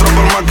 no hay otra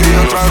forma que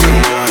yo trate.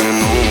 En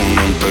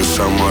una,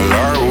 empezamos a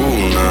la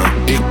 1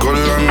 y con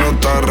la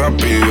nota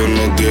rápido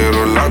nos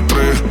dieron las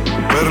 3.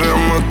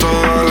 Perreamos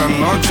toda la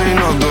noche y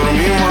nos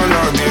dormimos a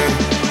las 10.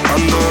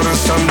 Ando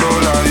rezando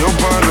la Dios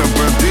para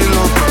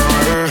repetirlo otra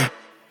vez.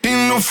 Y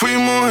nos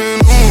fuimos en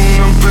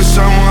una,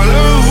 empezamos a la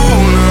 1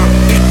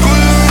 y con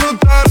la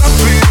nota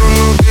rápido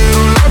nos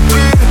dieron las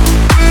 3.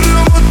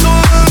 Perreamos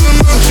toda la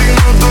noche y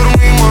nos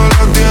dormimos a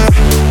las 10.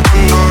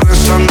 Ando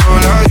rezando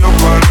la Dios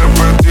para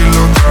repetirlo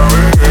otra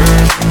vez.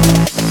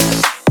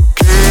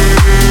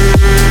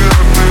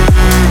 Quédate,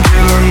 que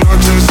la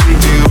noche sin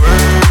ti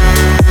duele.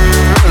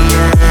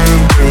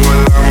 Tengo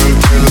en la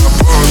mente la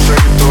pose y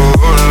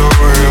todo lo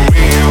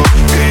gemido,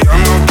 que ya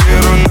no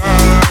quiero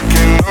nada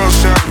que no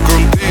sea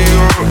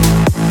contigo.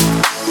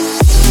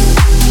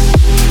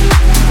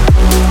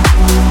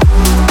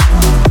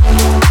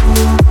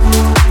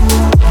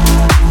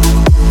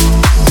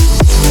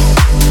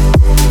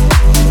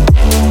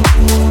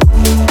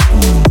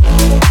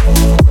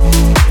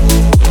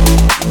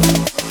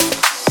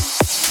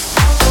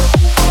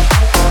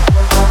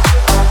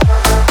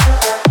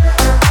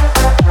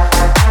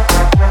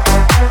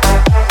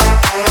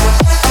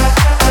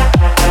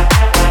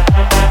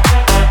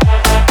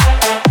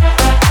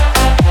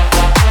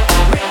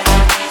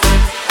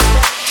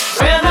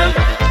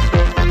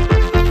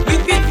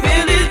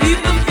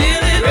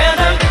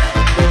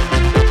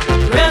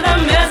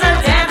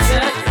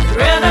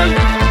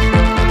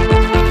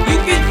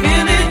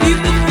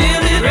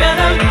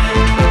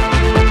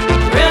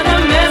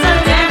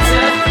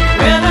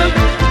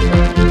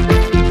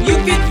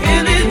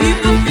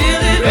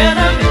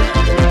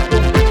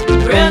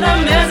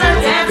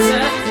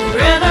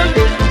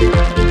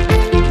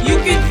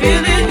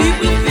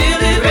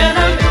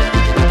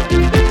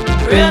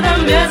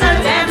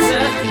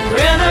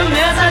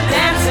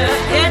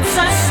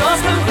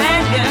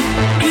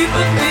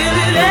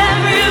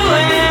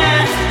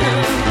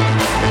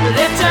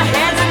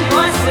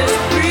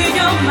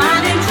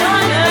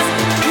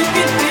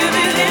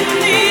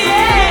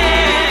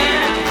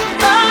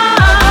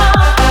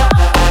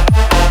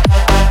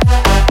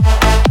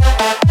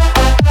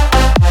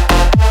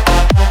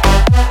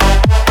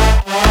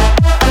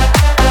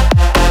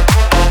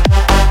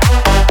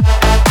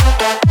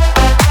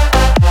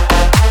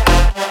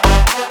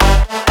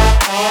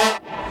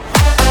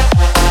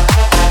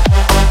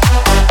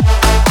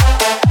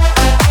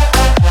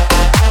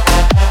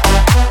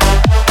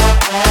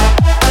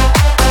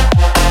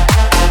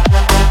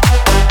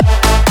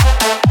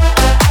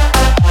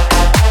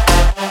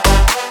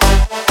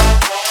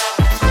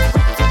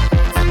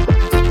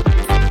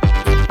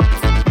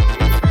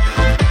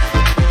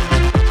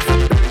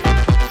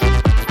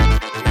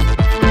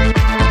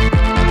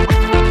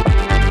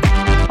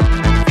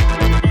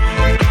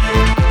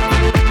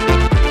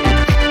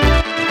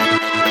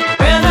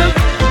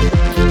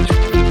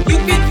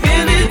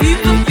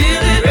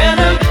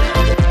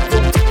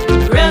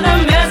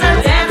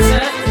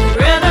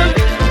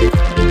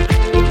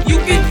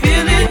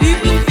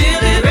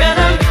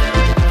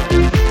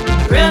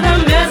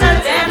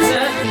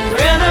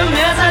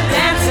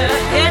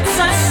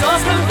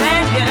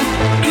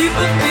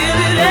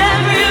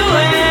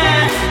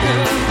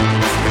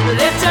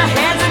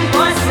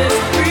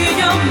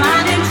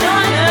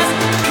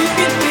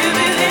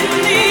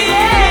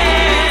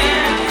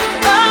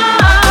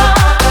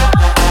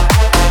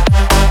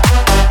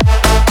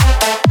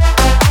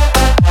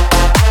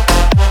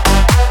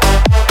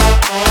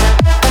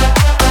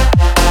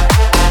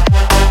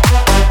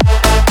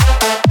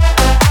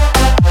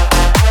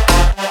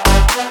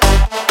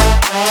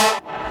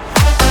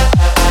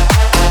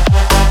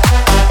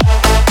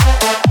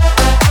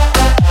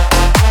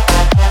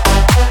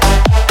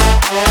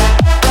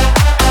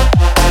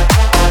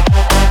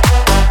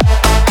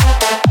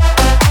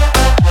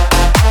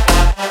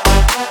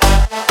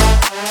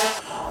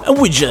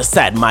 We just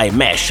had my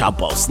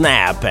mashup of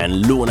Snap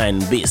and Luna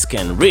and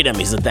Biscan, Rhythm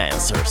is a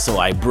Dancer, so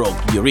I broke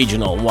the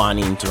original one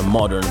into a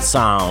modern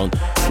sound.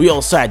 We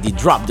also had the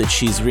Drop the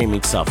Cheese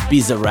remix of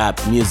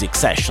Bizarrap Music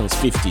Sessions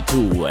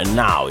 52, and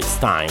now it's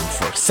time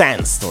for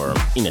Sandstorm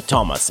in a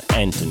Thomas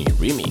Anthony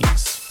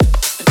remix.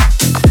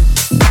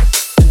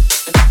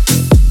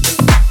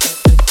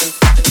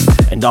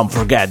 And don't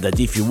forget that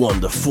if you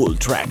want the full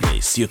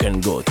tracklist, you can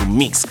go to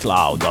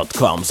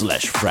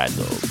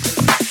mixcloud.com/Fredo.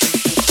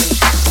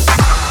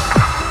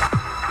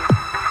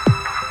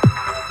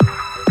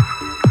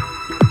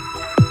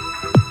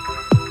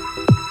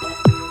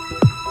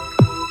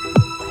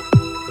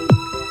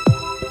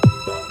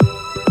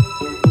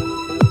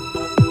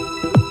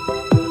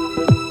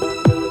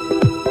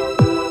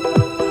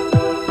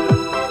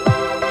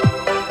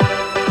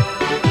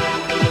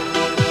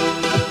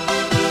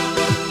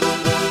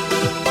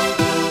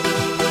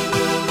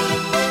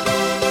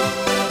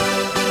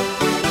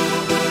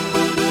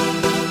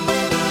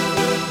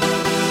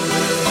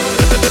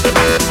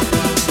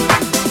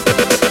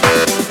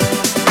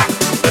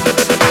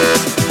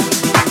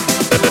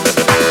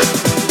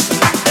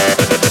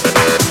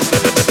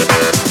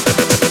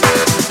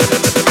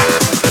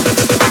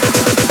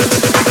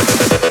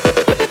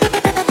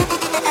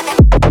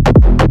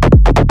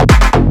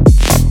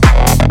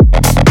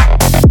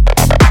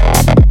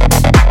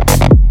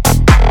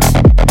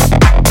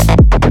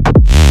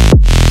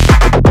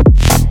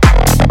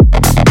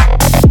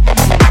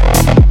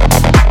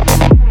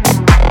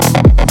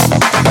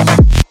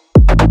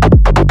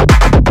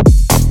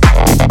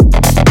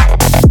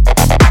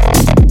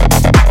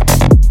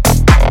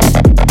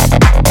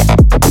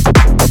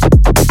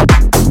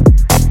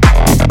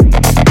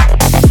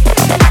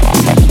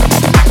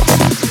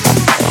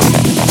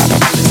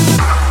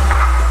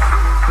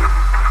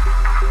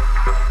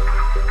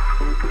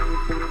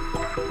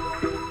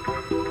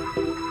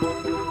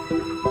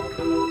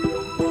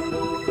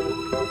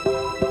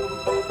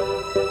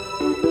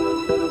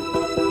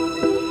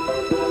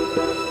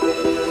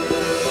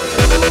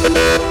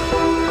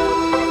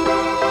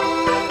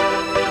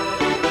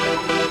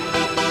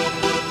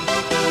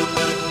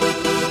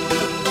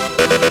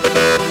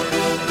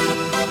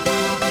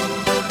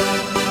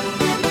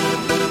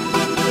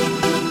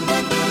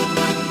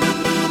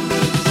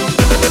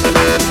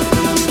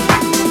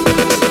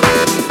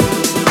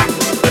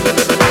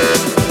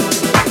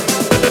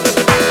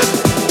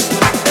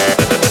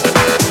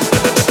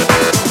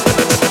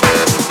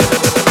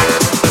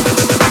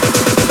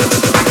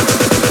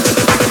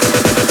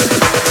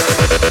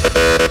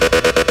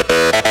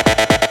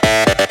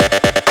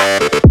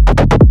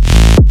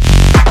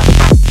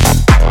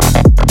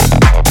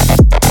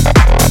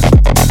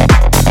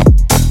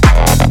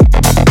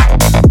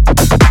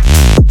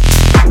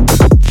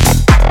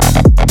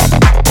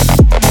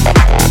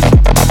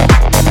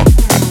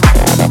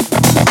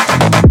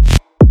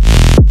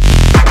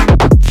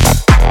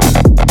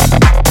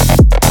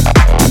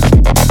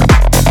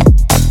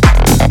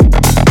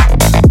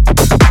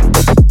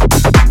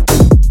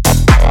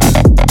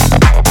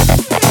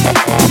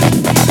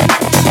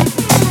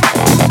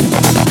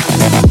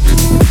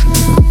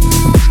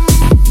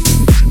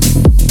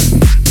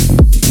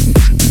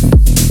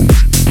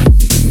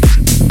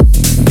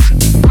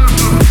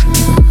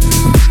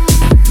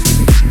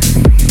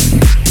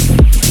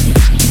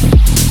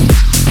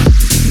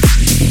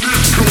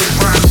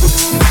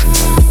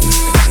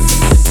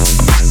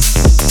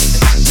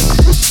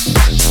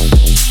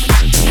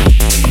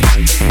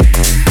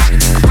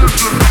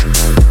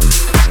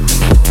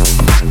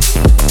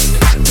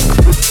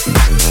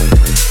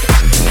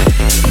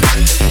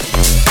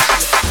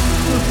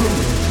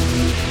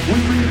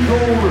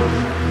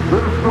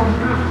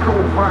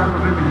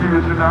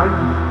 here tonight?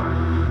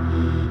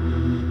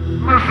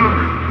 Listen,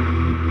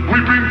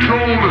 we've been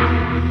told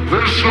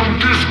there's some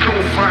disco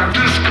fine,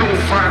 disco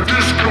fine,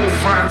 disco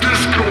fine,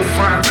 disco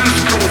fine,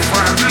 disco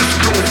fine,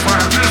 disco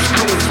fine,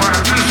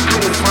 disco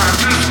fine,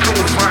 disco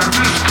fine,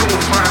 disco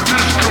fine,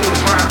 disco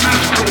fine,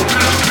 disco fine, disco,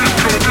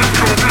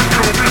 disco,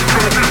 disco, disco,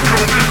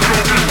 disco,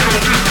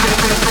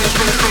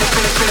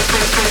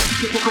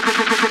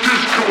 disco,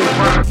 disco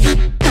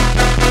fine.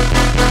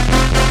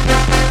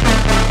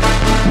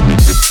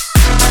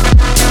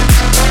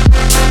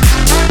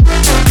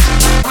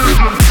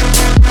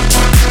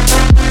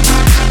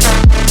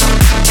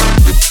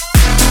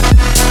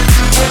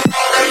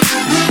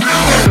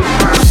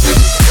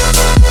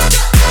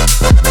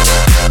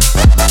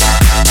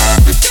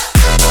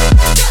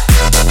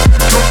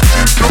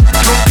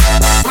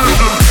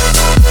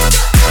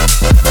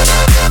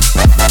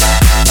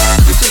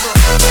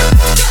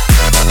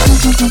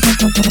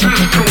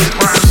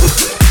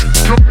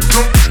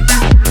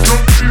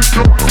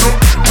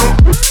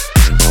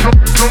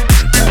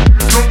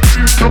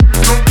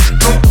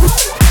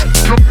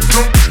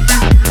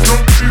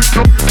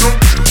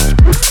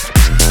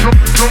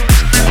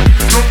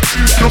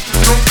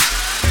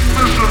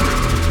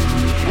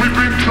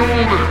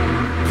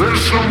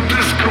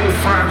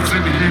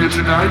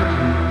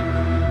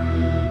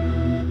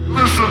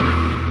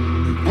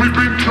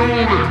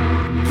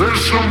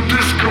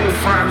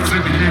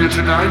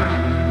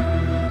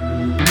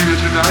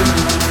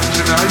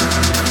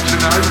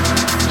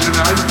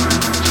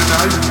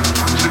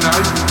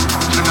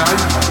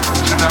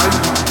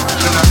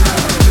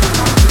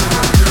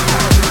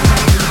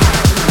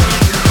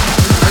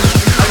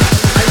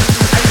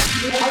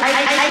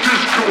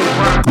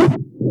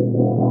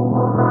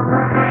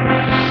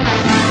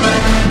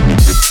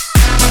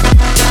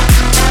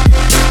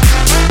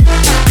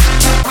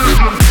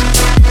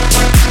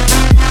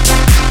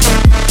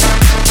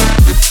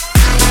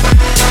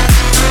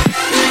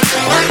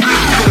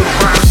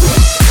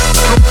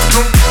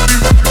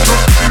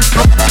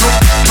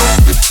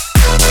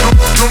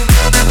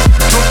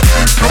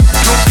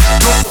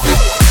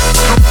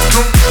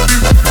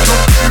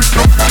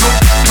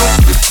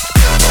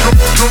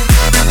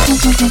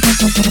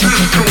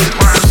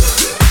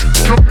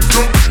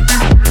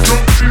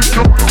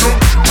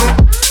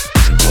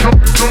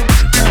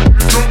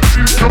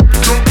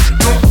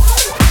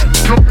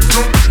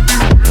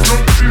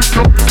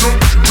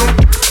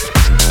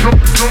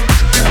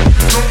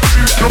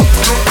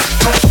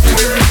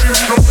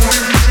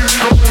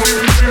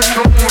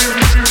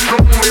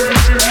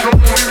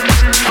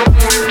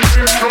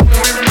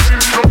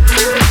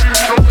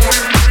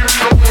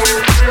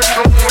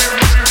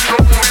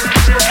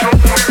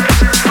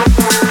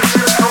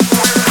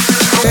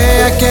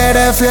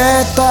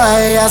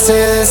 Fiesta, ella se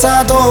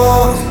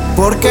desató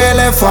porque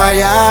le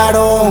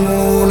fallaron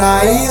una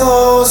y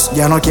dos.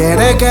 Ya no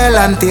quiere que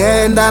la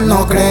entiendan,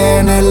 no cree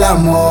en el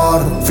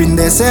amor. Fin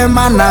de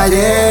semana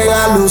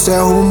llega, luces,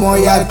 humo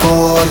y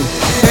alcohol.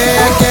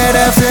 Ella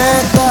quiere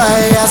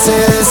fiesta, ella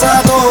se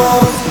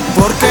desató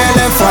porque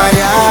le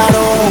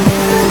fallaron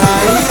una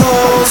y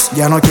dos.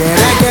 Ya no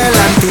quiere que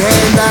la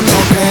entiendan, no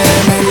cree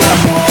en el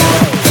amor.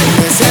 Fin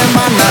de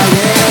semana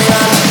llega,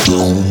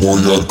 humo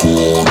y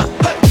alcohol.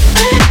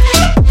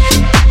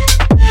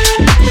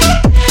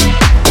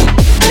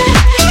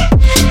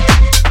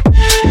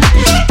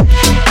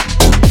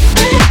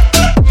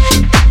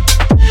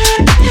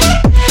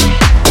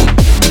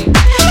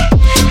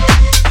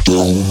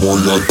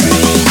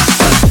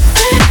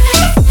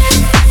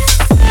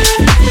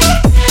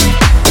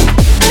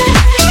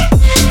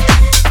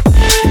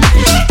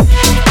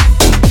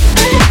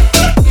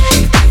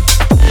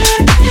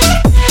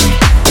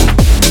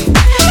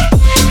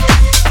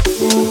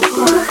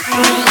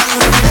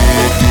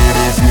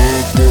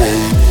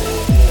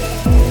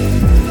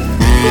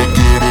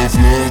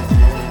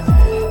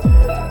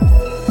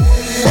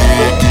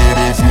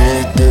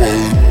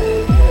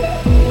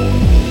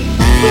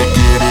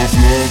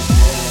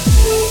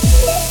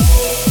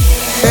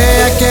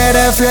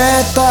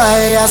 Fiesta,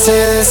 ella se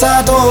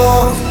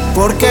desató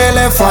porque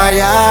le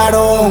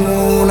fallaron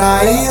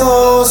una y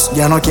dos.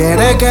 Ya no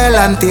quiere que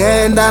la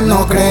entiendan,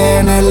 no cree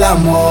en el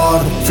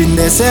amor. Fin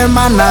de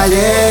semana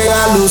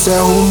llega, luces,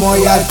 humo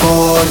y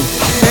alcohol.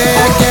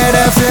 Ella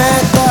quiere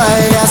fiesta,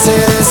 ella se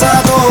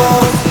desató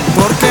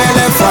porque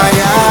le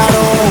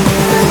fallaron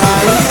una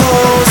y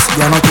dos.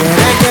 Ya no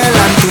quiere que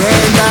la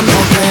entiendan, no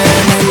cree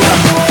en el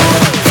amor.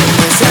 Fin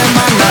de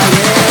semana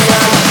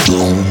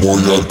llega, humo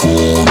y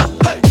alcohol.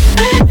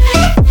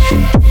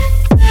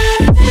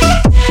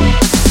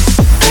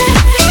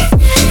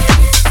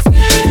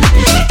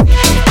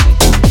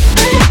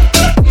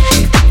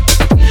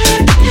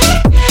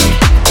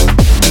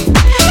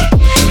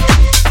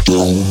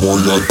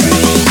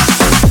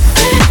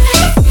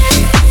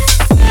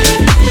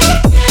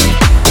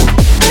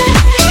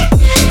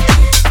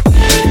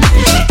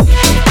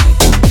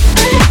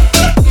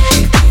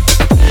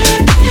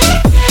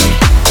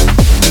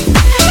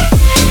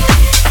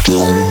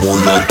 Don't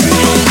wanna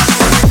go.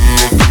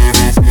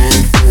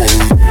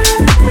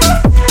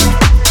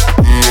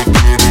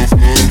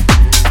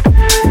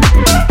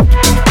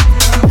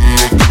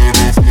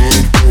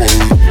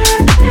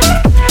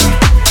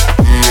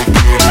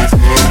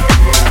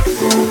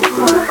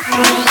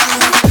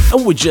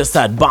 And we just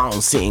had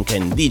Bouncing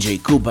and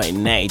DJ Kuba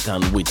and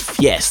Nathan with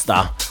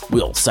Fiesta. We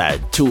also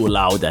had Too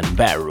Loud and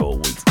Barrow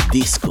with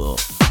Disco.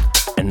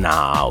 And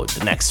now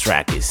the next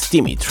track is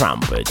Timmy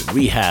Trumpet,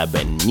 Rehab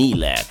and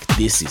Nilek.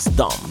 This is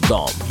Dum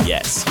Dum,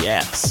 yes,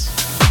 yes.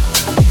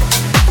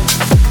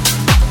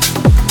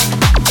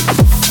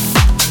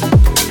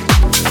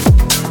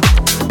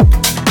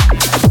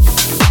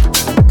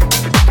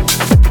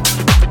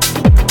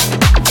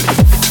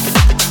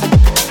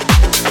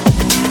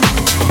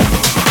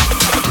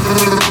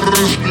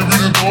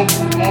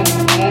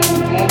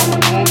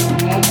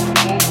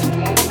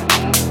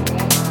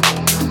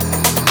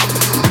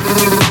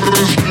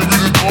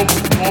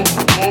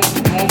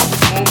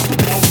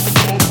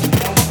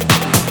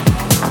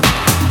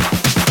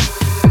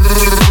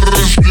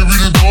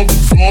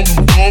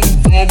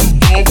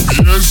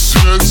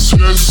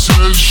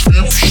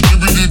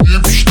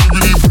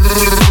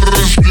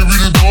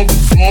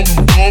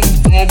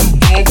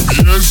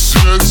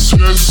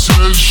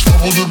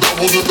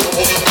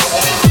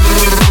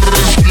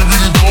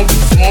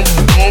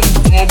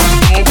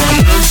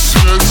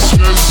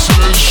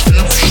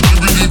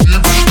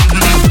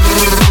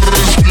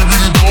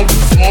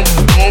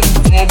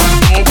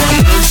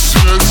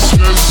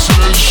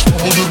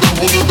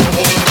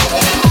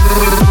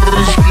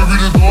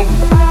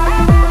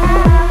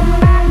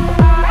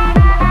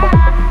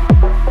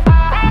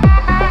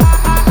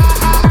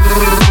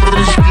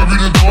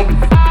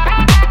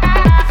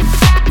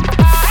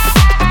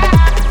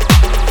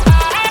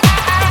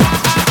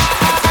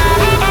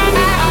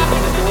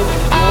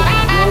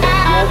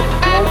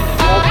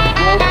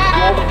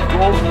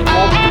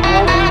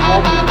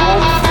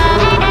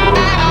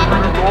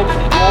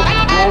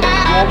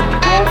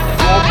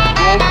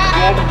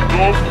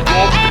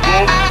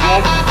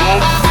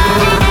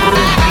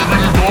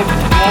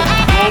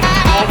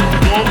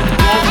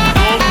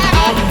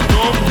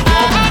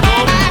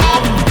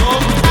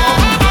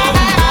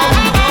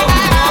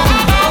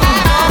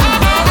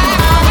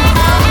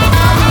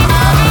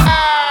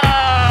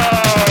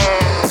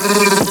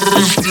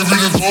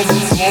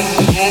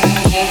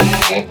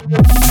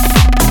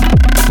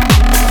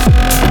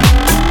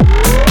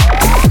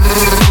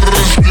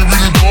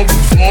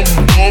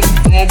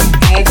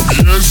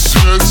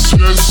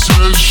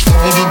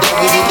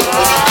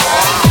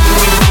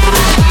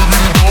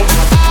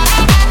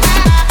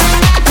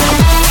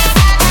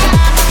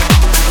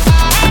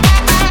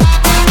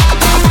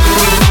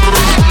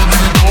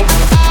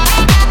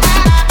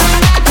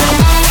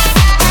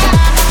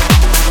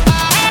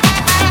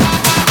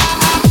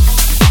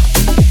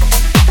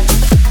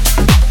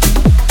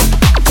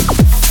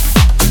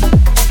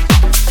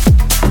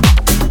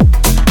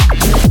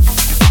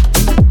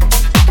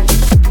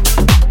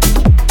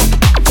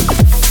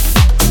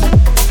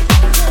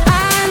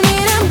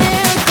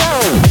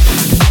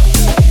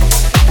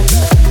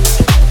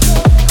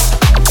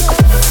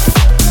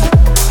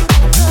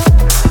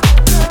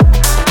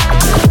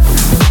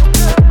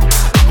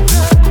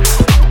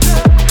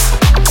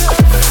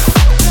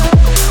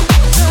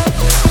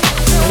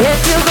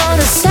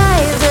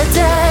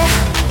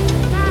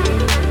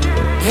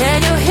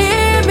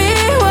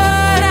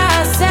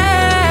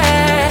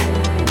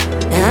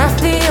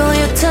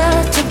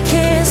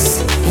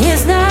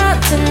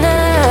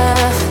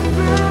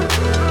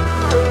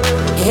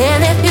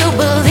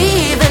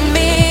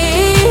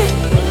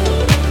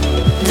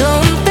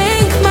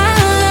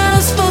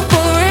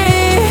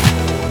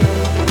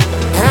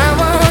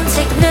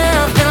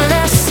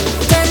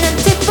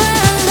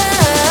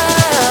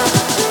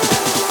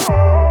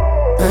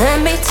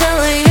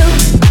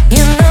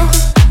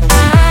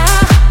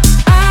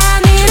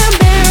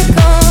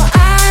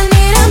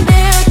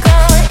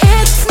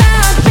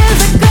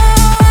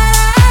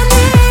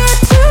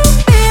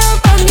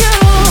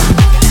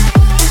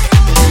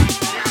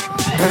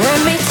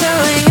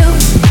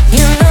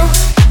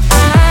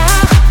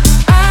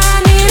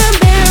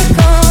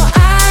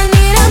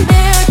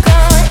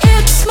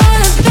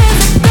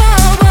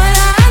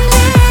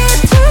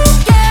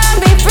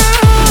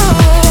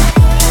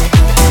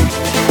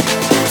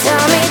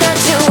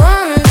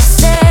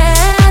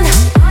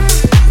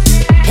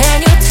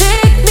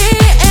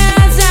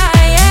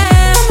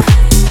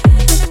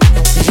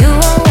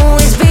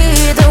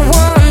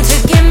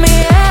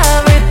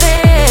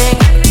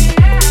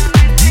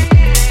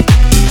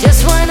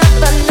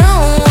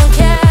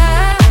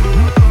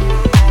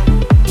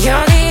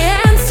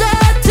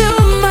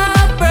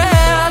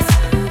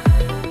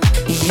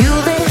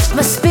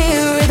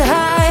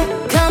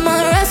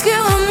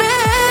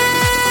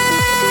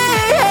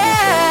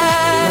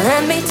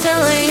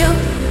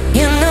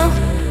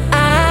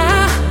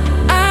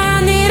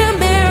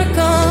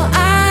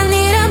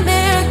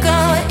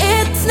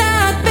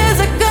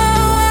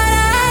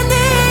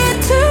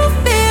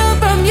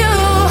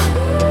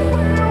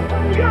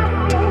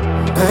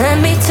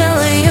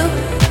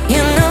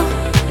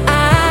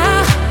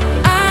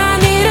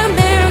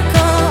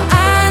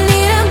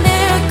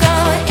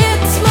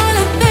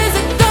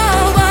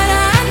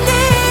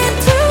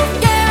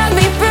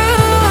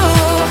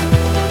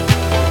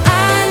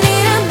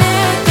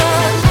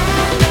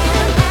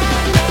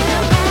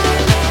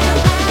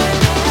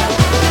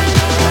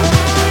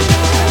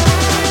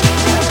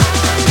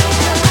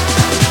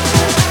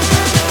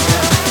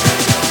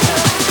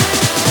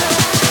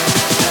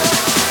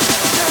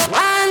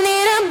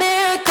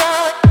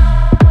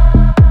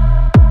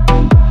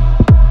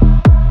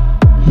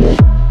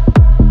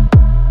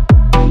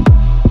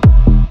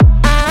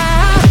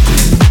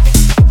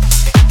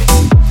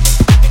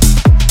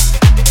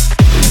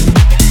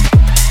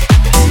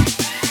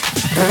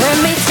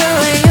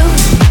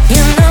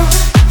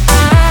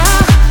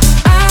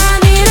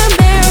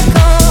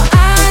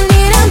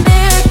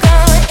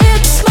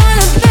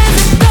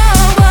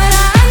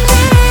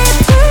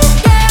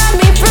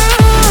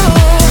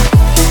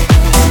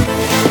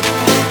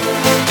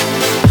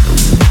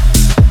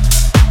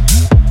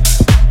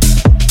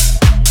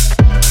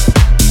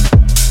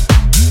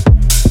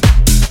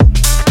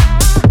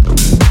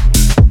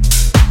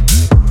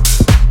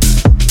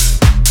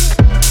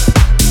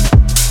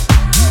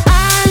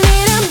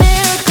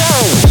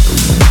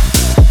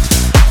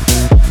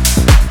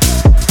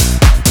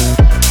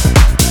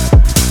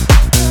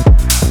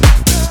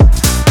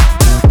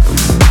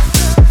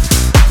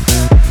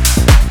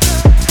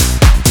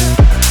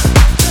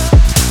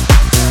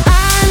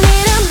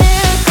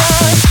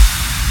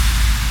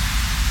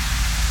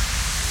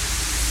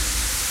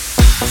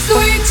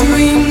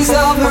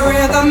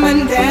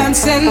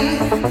 dancing.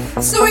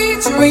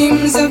 Sweet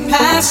dreams of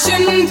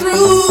passion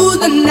through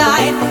the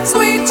night.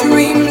 Sweet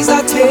dreams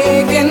are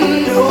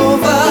taking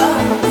over.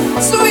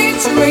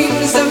 Sweet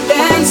dreams of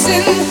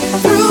dancing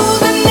through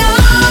the night.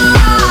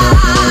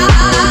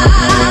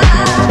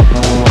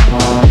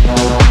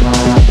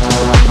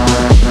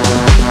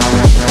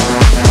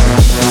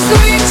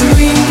 Sweet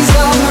dreams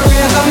of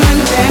rhythm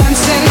and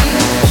dancing.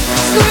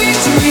 Sweet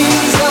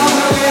dreams of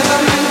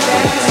rhythm and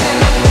dancing.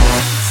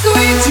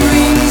 Sweet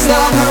dreams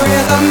of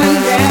rhythm and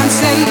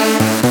dancing.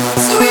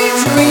 Sweet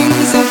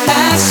dreams of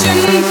passion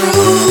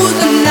through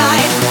the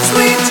night.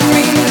 Sweet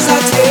dreams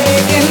are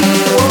taking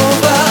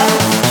over.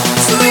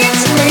 Sweet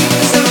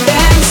dreams of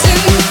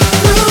dancing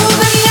through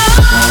the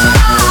night.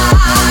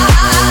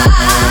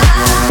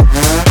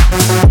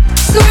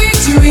 Sweet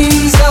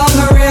dreams of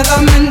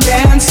rhythm and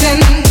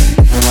dancing.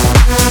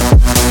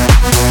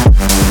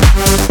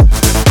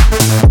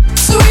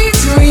 Sweet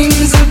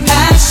dreams of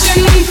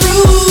passion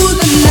through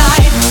the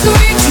night.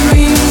 Sweet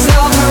dreams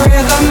of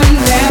rhythm and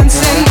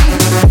dancing.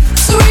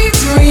 Sweet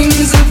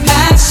dreams of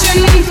passion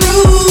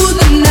through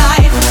the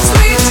night.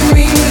 Sweet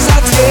dreams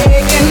are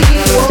taking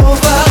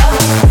over.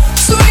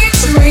 Sweet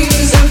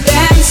dreams of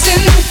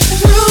dancing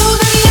through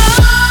the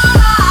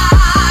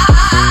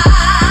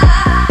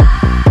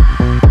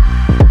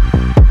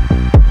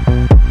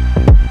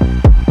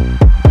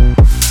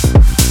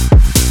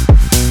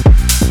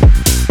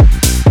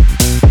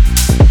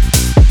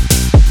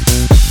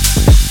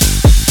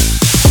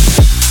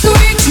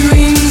Sweet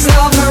dreams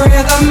of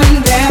rhythm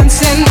and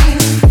dancing.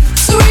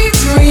 Sweet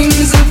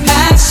dreams of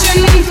passion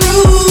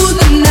through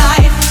the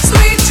night.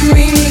 Sweet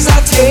dreams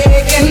are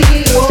taking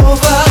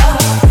over.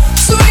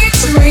 Sweet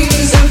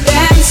dreams of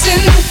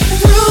dancing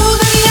through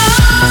the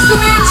night.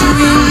 Sweet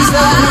dreams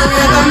of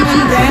rhythm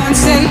and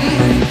dancing.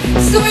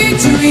 Sweet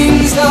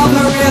dreams of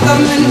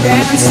rhythm and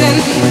dancing.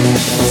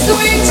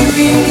 Sweet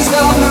dreams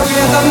of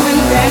rhythm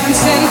and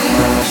dancing.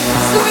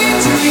 Sweet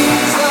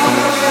dreams of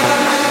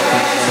rhythm and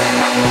dancing.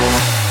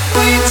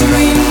 Sweet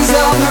dreams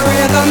of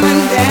rhythm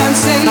and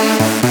dancing.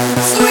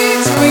 Sweet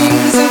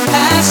dreams of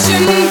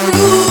passion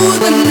through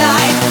the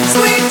night.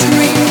 Sweet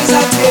dreams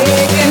are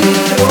taking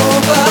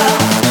over.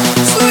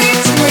 Sweet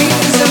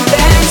dreams of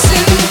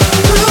dancing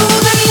through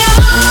the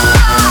night.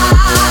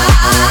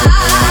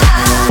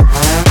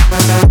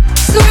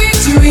 Sweet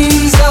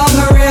dreams of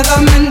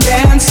rhythm and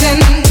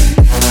dancing.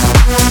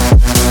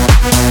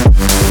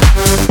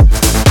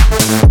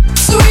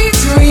 Sweet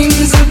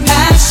dreams of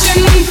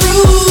passion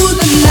through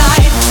the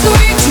night.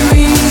 Sweet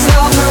dreams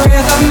of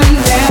rhythm and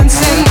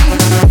dancing.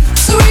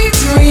 Sweet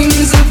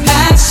dreams of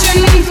passion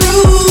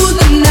through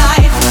the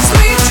night.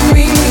 Sweet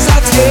dreams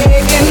are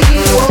taking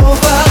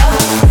over.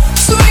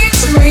 Sweet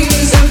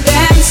dreams of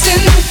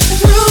dancing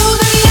through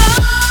the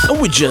night. And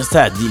we just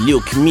had the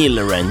Luke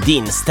Miller and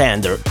Dean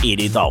Stander Eat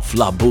It Off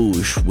La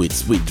Bouche with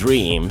Sweet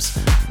Dreams.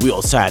 We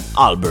also had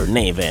Albert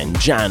Neve and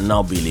Jan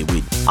Nobili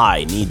with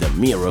I Need a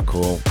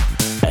Miracle.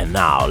 And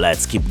now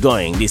let's keep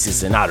going. This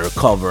is another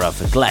cover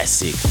of a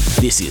classic.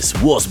 This is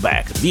Was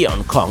Back,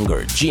 Dion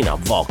Conger, Gina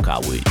Voca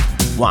with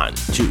 1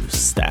 2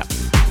 Step.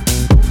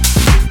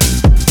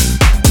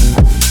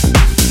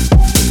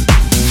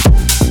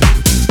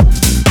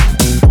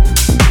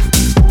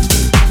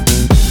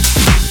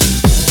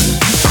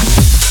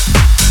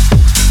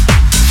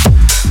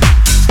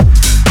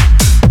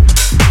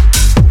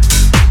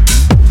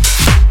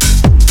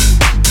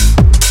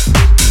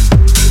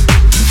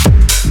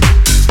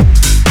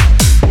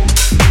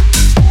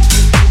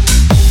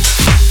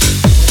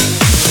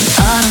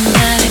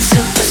 Automatic,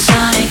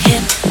 supersonic,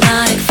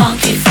 hypnotic,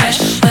 funky,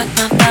 fresh. But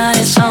my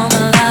body's so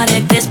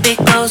melodic. This beat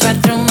goes right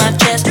through my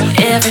chest.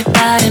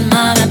 Everybody,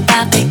 mama,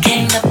 papi,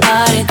 came to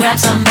party. Grab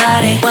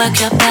somebody, work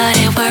your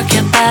body, work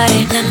your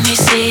body. Let me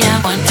see, I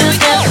want to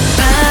step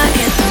back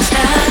it, don't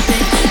stop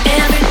it.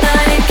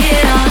 Everybody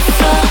get on the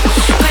floor.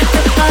 Grip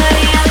the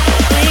body up,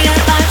 we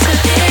about to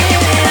get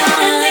it on.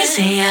 Let me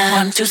see, I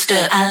want to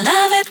step. I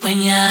love it when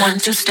you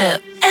want to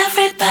step.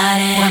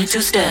 Everybody want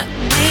to step.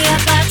 We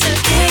about to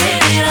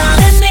get it on.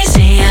 Let me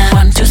see ya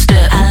want to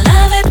step. I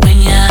love it when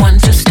you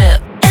want to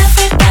step.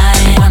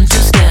 Everybody want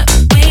to step.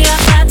 We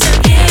about to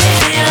get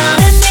it on.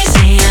 Let me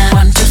see ya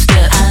want to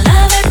step. I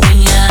love it when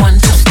you want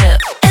to step.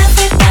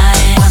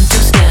 Everybody want to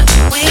step.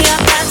 We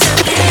about to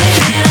get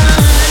it on.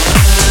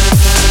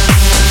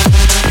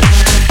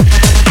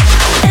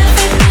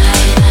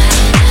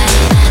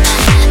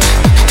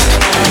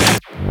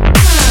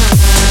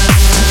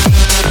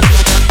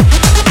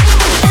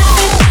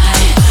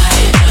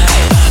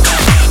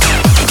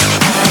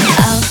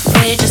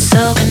 Outrageous,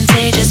 so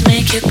contagious.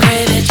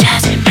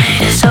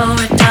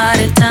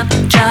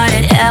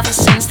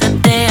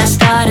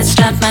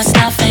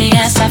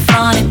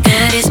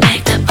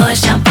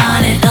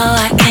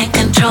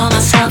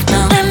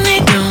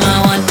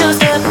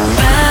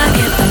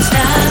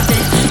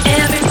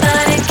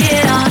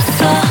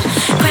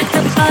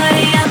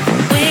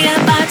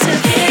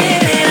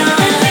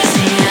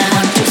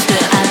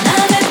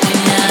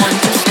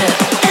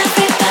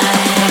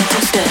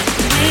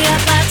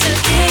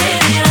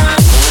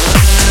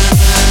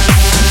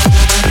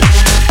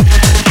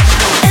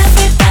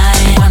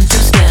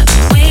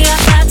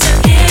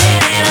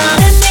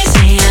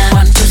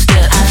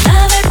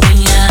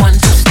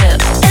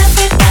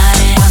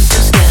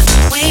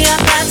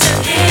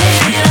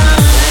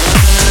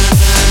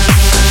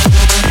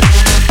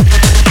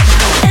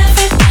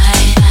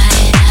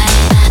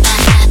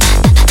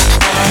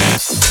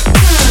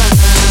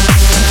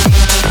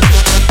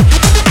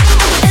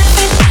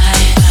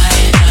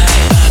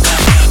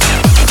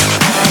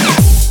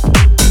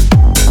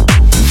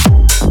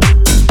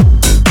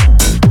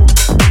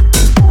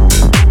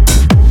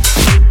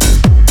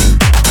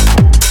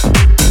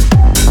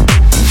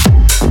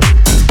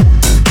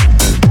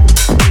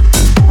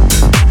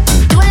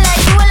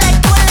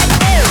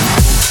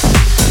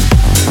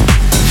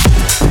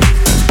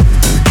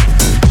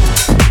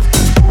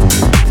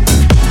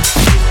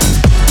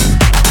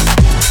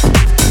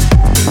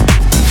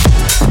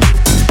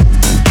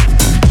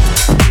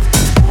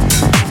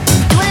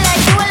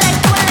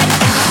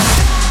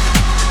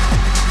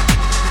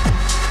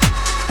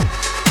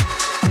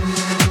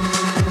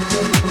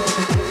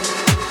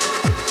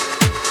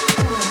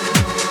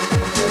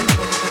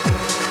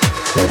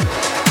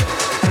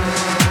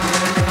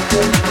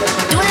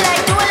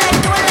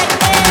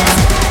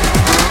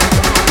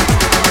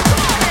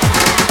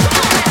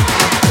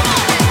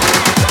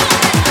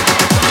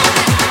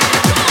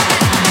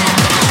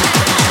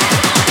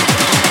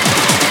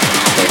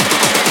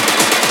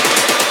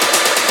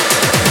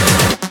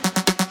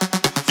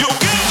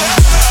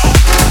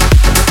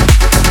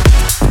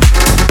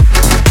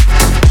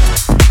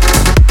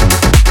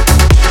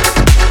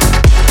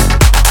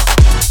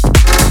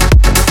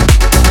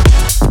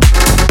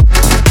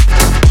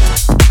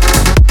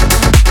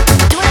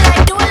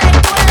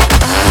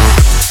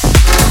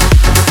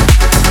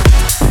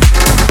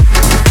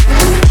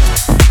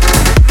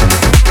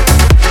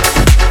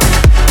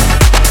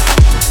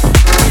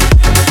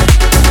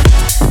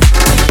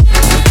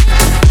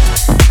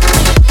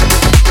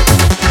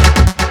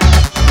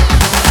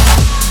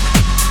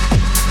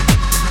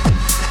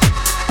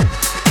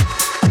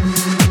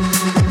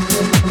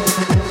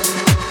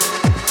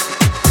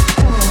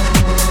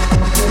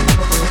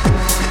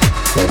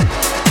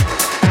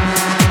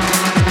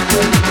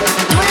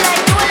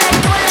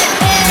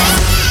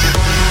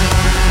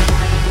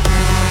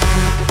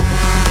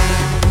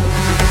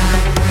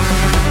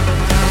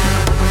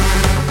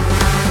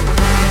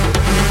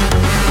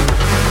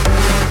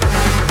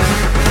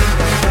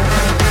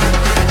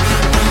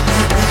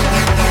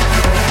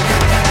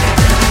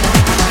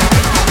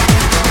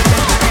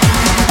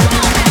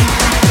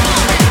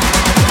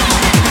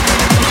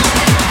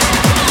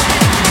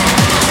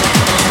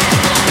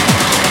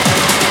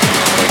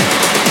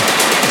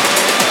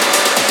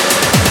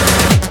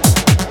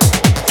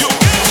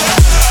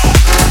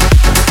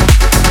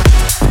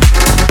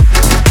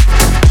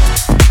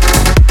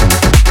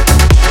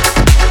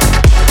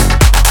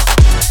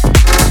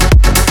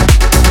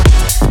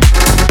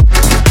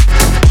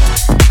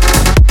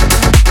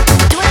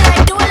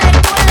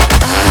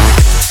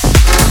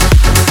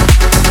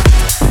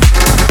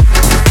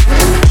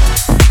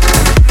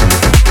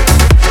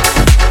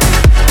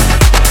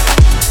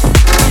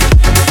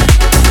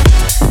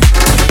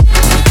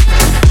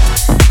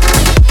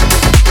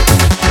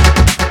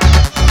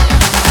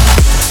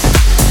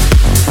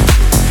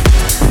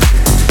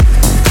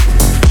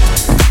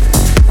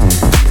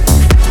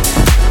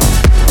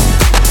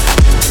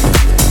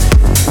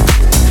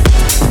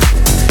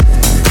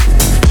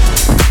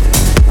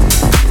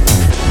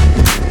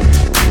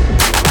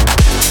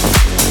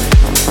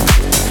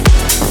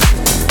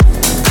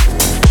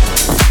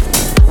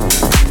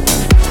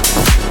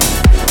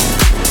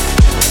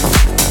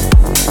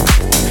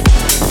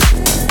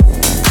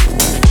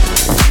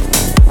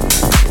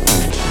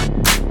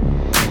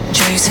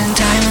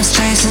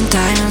 chasing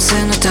diamonds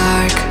in the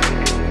dark.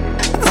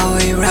 Are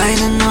we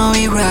riding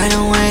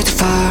way too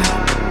far?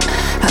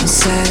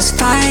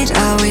 Unsatisfied,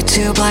 are we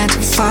too blind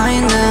to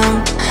find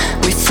them?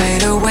 We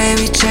fade away,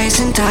 we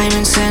chasing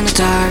diamonds in the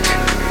dark.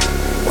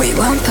 We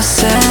won't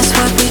possess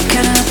what we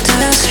cannot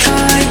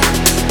destroy.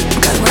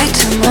 Got way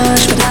too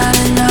much, but not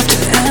enough to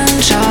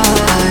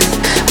enjoy.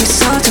 We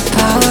sought the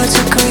power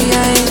to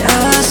create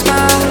a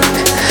spark.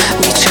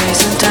 We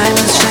chasing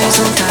diamonds in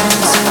the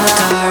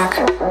dark.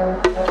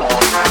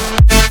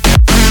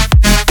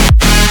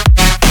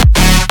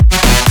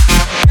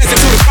 Dancing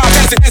to the park,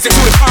 dancing to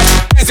the park,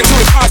 dancing to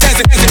the park,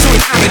 dancing to the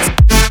diamonds.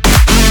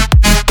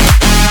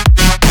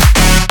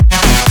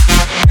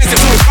 Dancing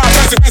to the park,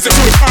 dancing to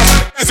the park,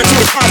 dancing to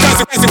the park,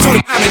 dancing to the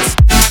diamonds.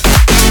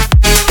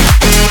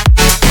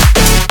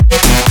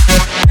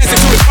 Dancing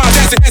to the park,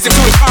 dancing to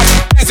the park,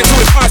 dancing to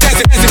the park,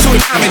 dancing to the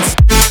diamonds.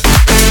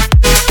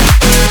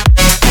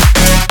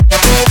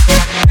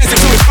 Dancing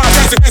to the park,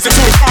 dancing to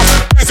the park,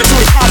 dancing to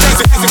the park,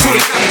 dancing to the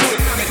diamonds.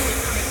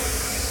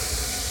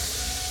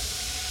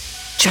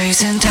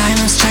 Chasing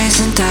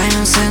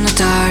diamonds in the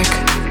dark.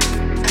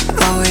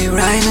 Are we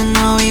riding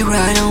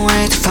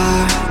way too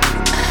far?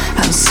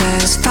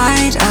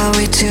 Unsatisfied, are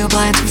we too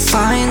blind to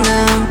find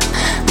them?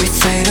 We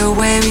fade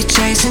away, we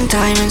chasing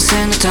diamonds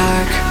in the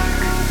dark.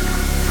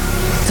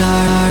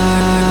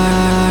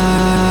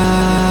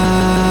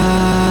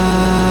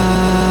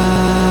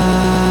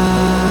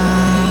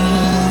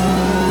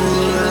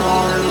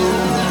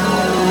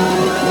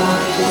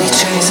 We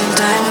chasing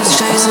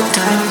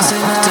diamonds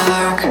in the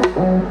dark.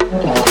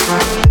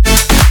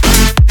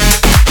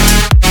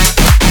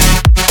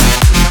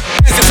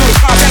 Dancing to the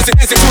park, dancing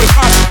to the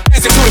park,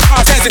 dancing to the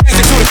park, dancing to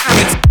the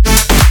diamonds.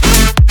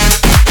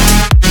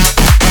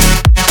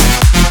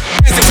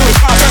 Dancing to the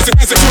park, dancing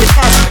to the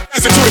park,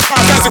 dancing to the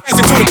park, dancing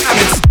to the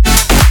diamonds.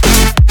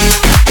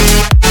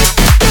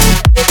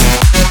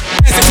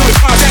 Dancing to the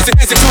park, dancing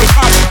to the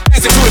park,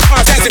 dancing to the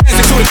park, dancing to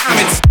the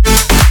diamonds.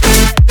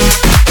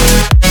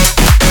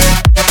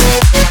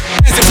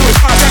 Dancing to the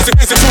park, dancing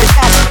to the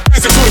park,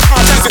 dancing to the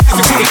park, dancing to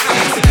the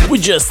diamonds. We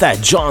just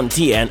had John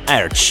T and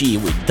Archie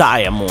with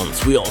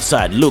Diamonds. We also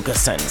had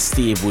Lucas and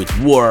Steve with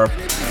Warp.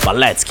 But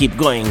let's keep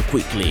going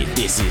quickly.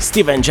 This is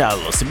Steve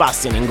Angelo,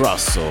 Sebastian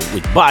Ingrosso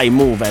with Buy,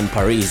 Move and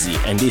Parisi.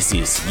 And this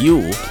is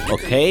You,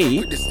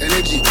 okay?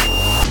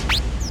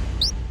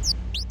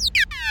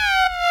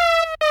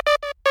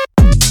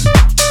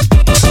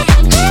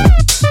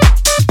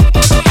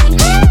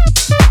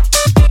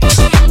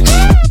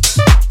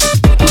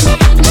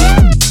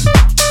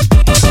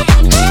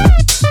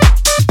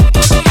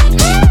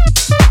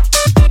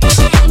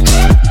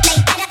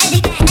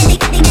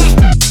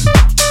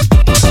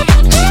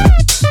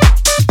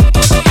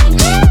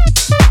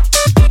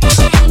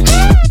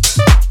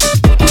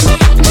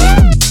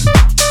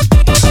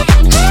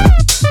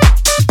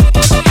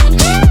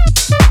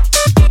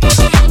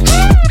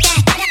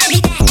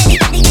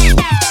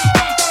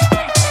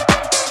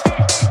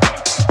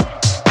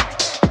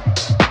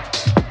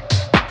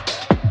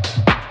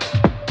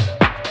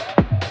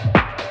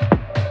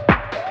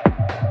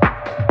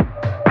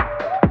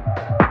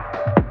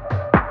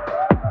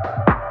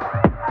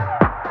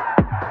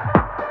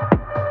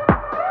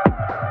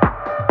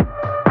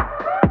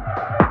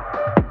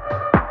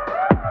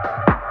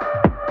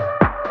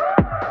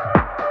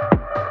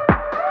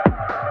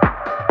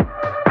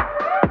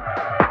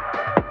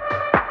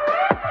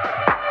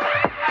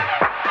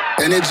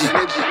 Energy,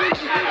 energy,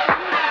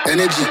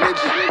 energy,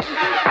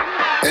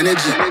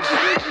 energy,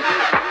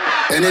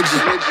 energy, energy,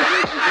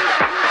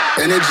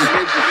 energy,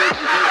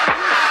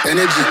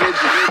 energy, energy,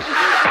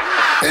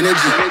 energy,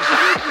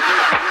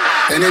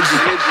 energy,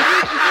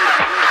 energy,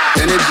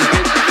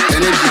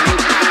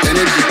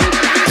 energy, energy,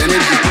 energy,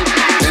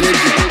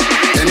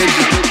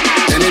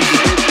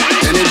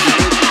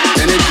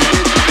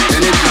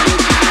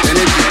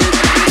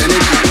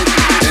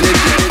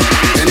 energy,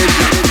 energy.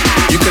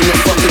 You cannot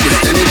fuck with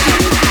this energy.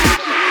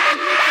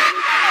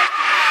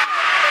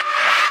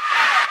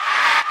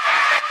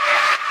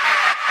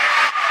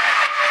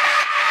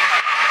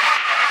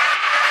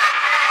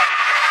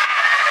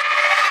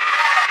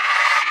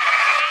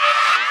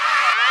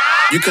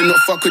 You cannot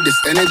fuck with this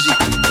energy.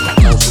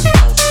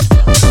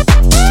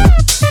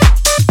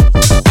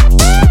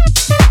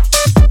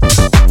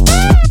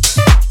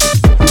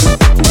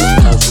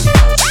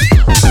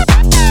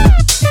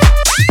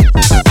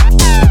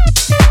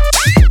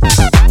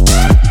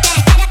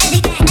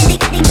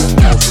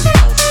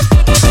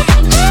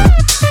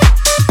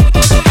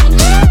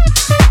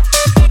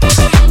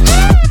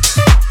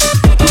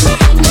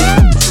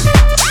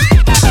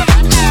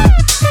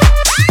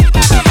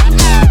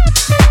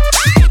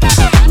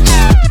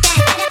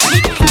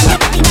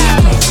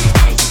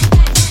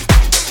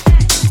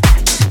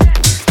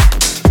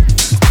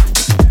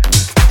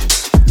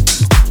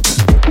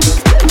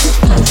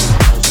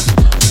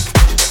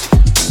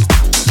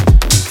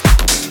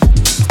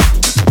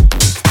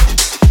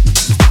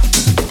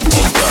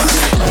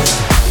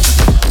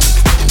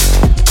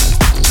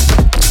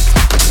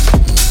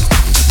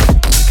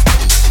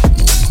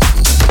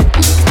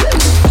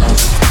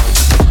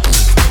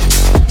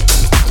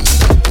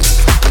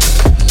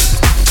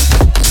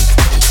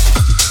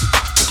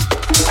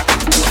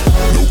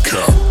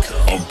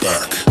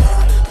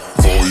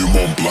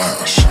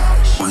 blast.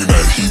 Bringing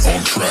that heat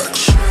on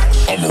tracks.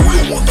 I'm a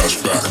real one, that's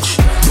facts.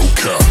 No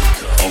cap,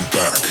 I'm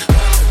back.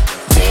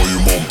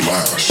 Volume on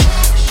blast.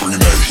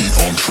 Bringing that heat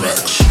on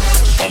tracks.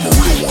 I'm a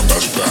real one,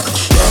 that's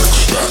facts. Facts,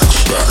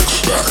 facts, facts,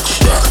 facts,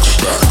 facts,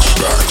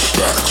 facts,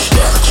 facts, facts,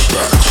 facts,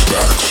 facts,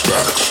 facts,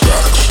 facts,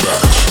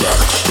 facts, facts,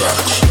 facts,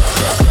 facts.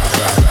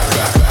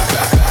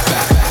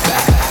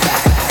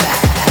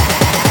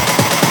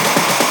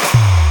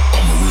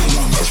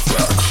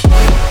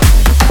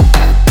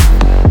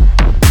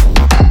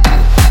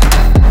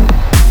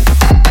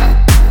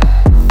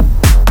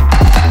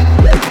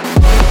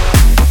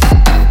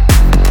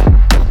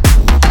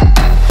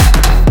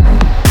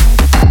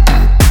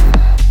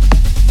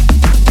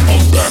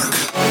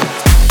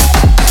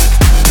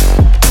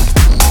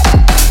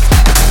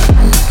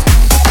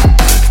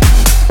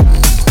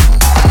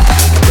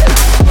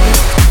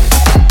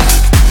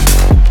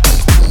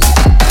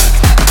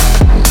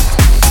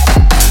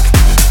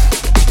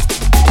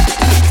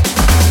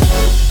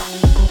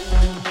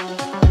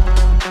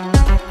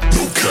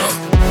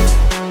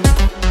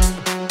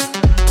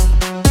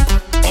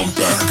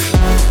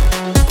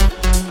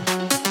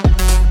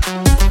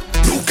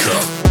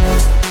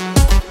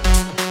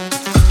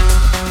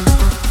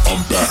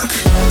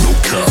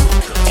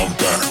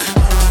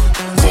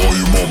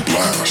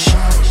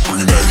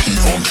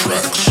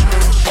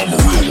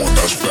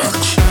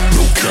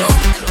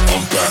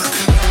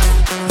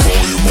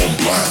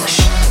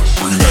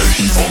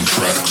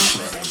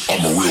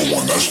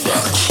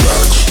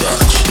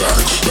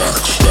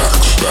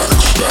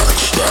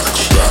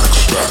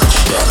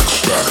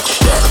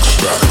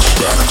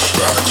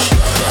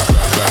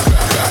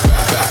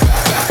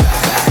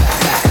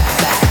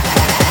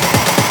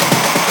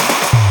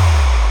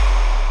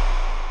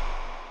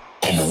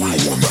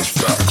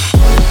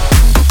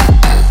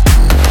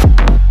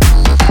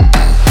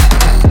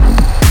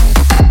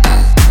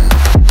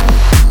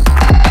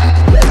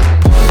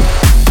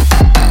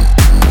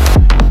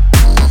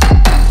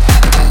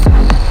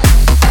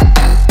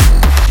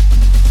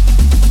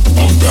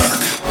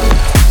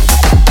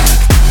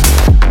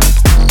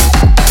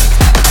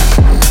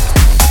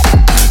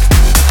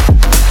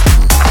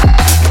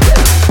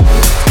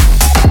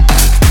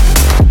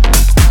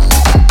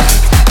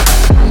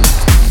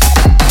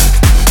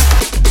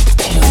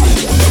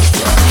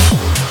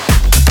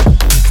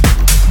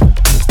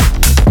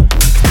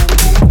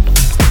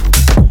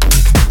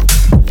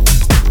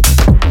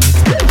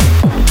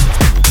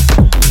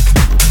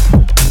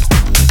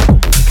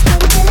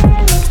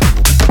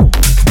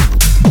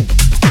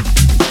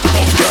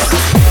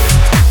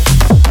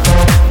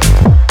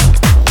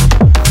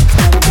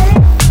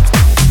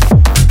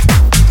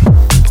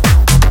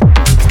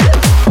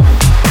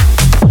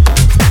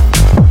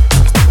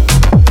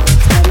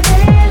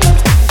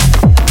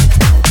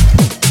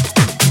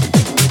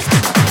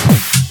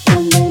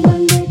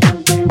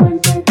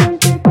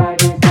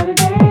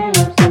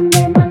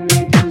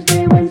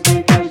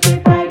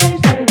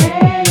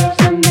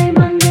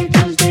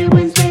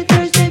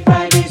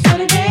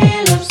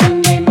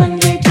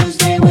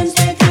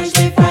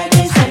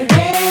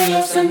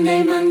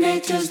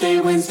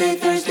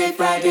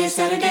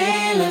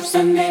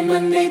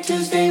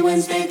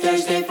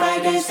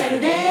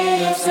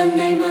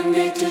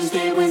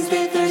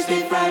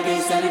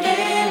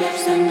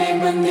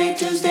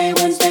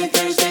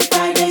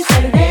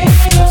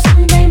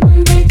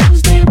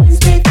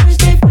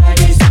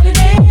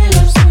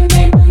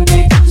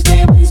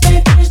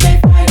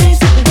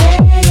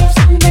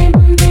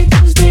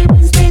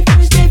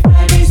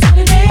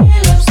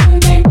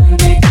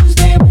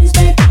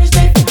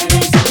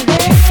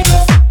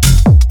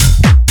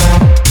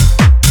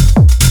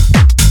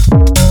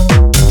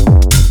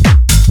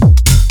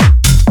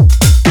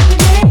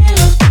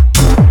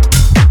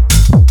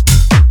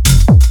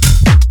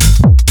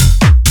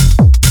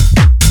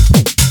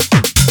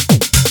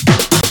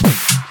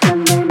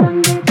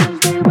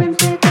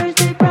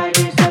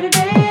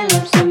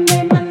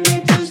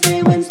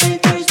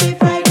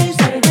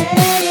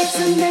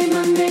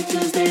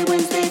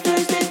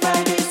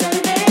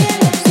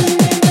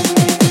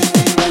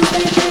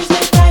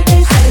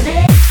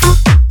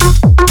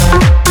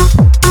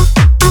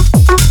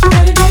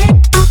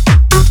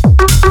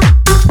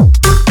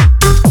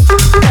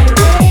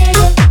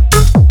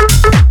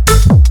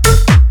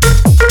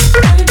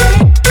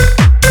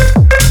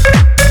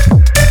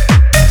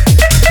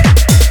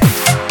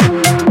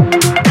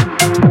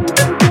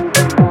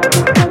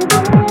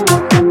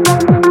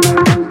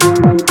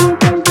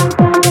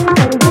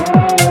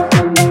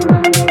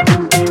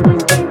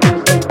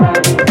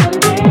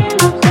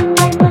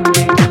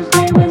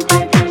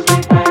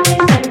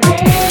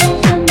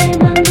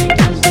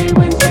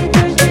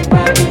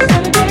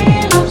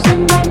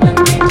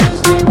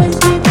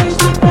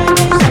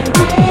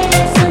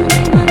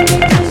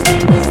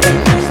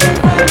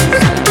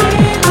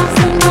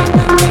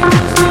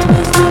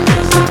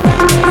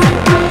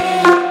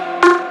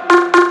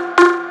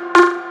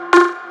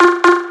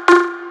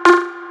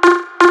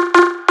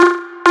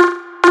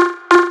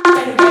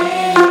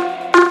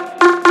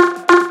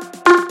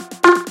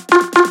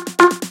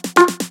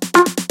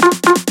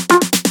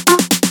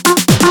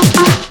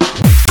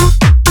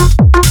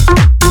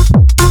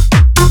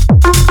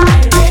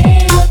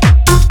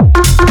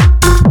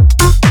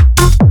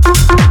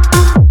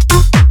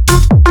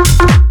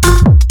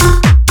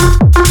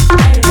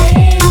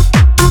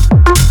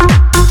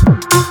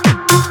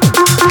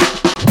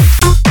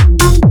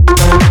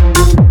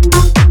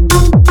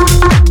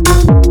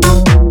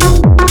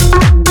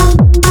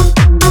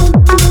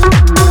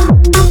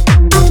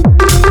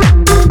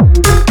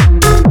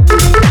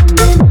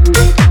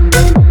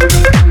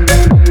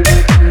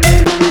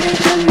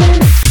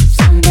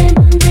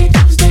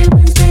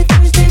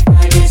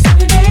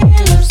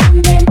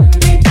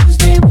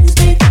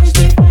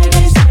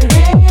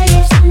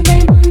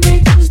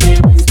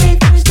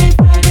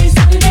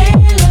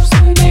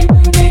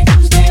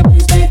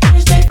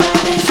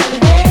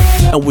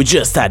 And we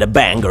just had a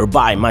banger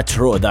by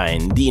Matroda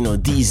and Dino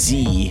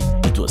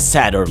DZ. It was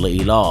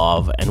Saturday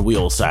Love, and we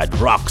also had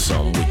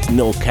Roxon with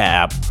No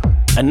Cap.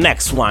 And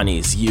next one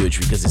is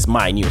huge because it's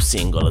my new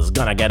single. It's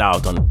gonna get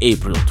out on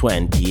April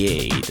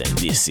 28th, and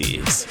this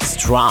is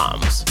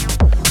Strums.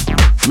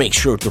 Make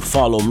sure to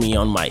follow me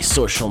on my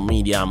social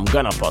media. I'm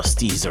gonna post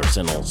teasers,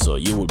 and also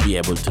you will be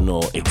able to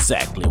know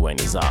exactly when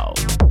it's out.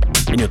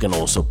 And you can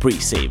also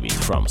pre-save it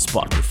from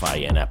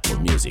Spotify and Apple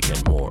Music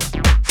and more.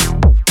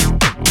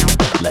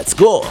 Let's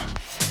go!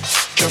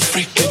 You're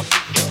freaking.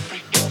 You're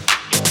freaking.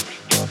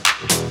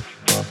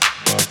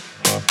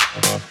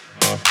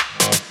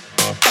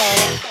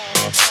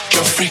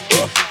 You're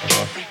freaking.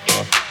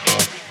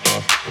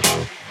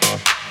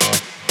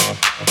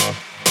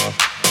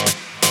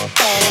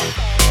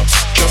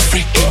 You're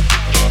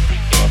freaking.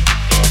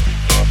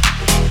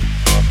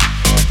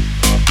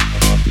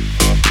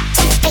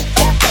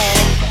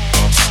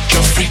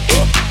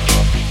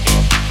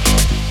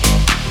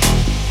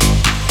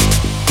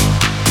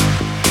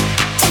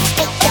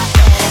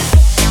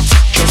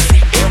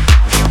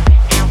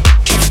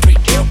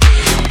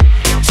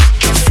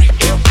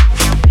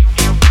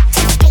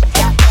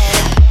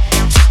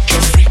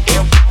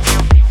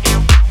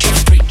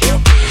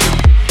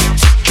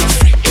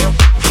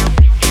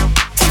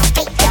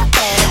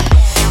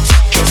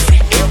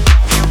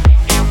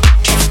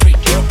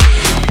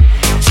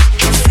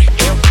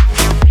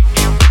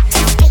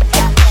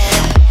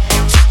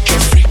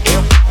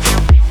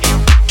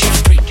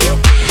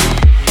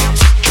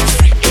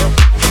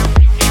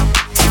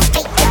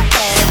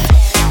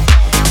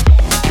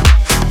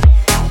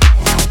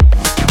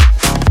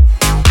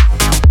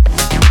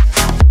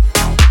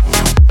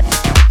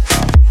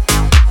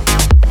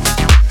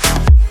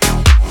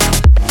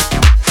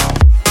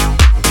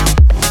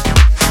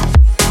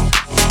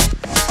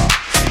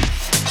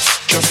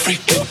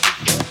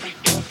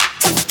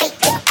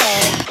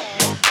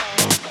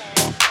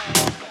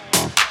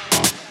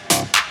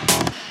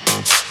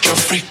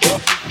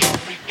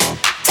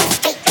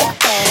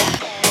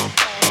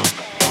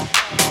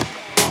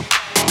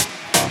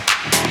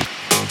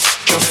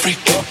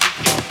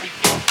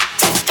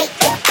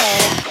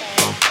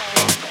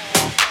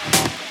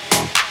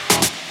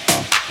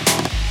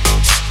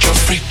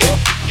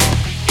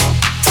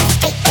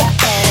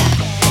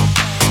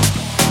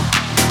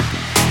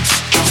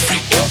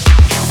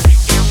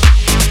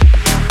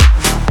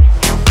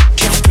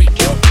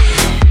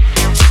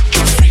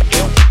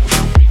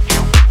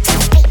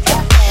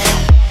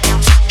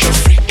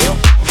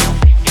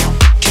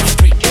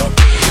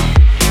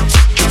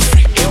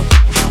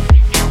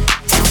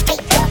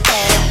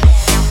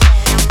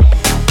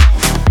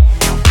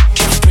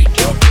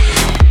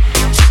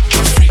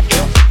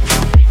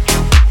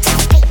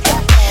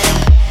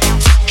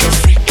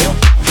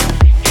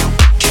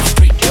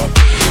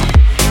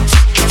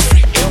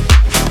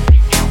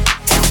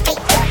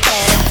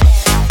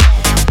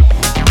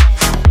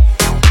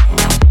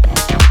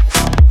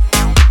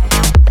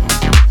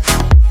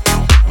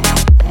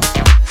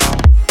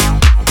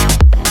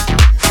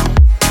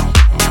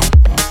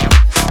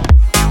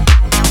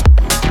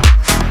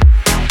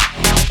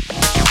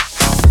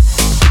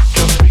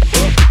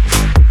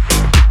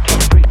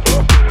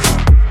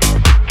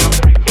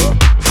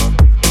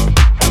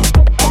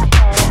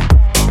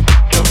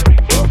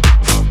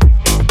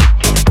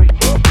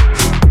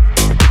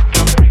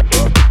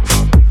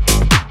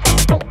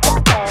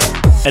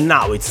 And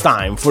now it's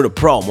time for the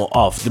promo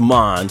of the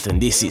month,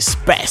 and this is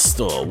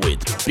Pesto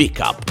with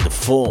Pick Up the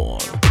Phone.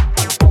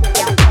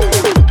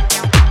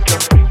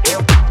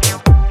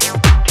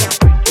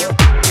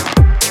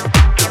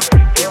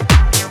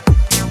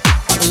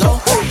 Hello?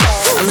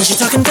 Unless you're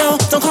talking dope,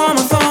 don't call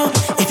my phone.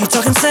 If you're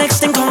talking sex,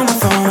 then call my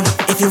phone.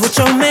 If you're with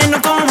your man,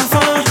 don't call my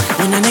phone.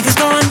 When that nigga's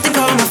gone, then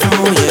call my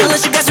phone. Yeah.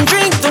 Unless you got some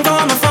drink, don't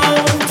call my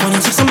phone.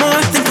 26 or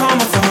more, then call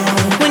my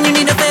phone. When you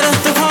need a favor,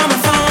 don't call my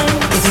phone.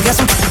 If you got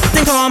some,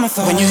 then call my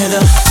phone. When you hear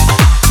the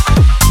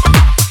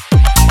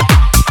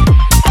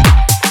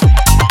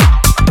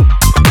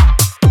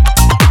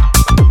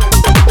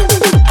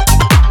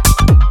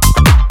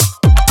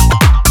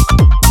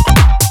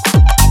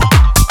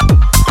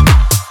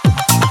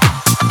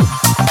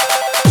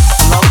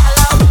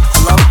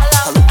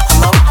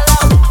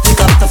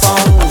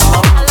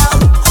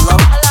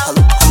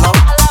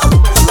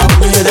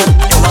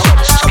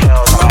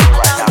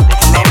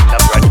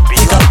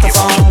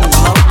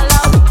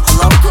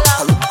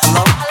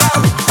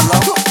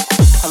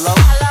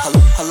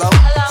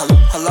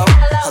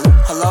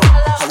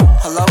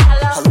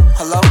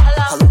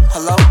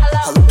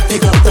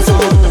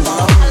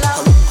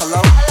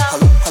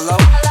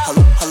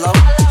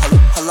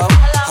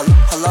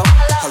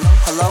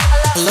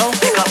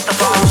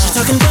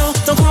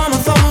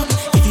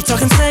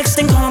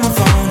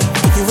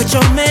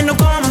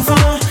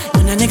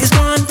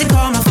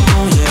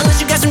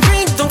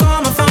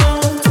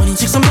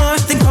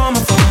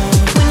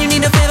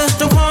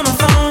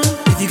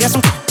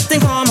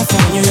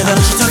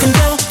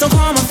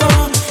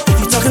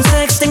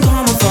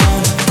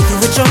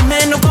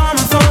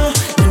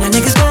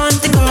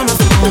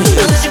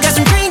Unless you got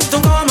some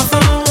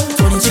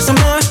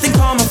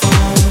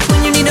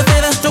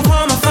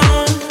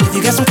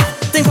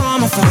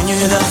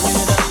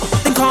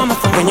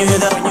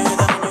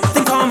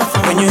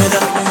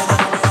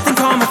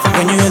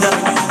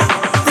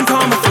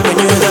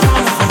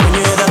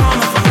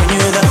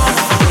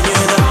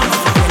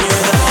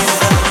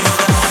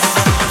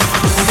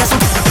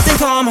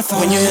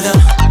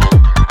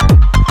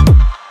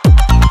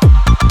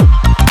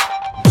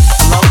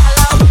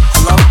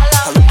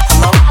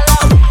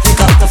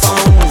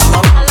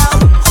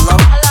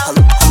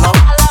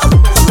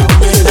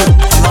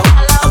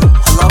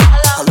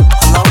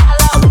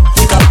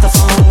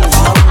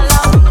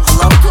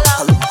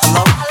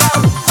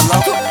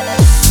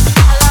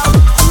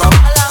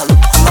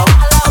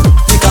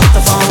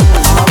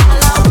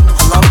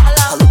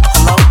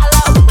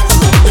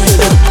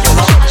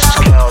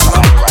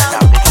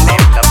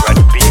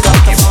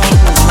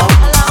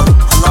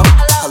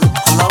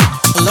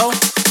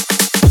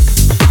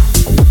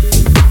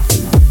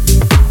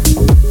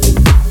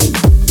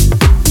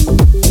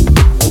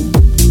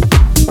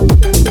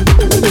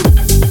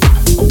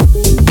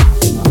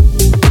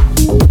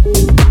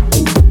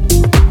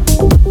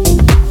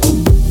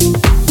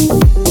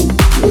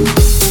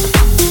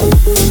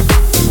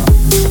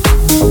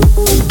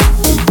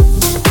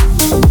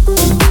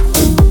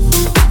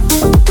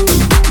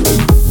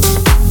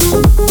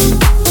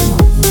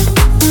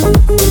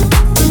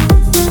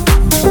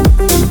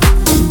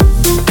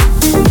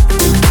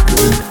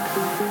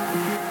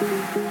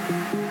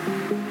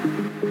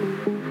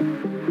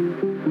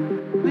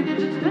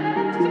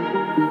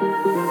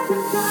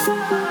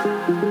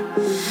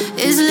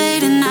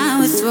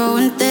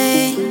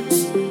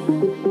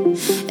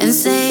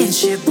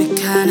relationship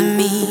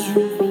economy.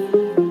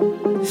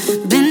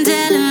 Been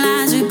telling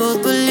lies we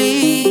both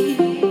believe.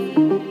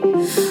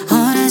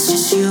 Oh, that's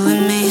just you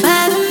and me.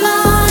 By the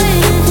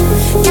morning,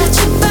 got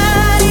your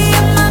body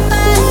and my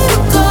body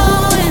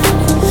going.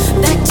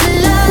 Back to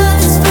love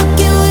that's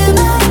fucking with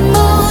my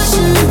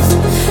emotions.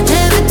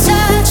 Every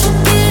touch will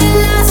be the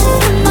last in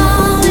the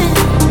moment.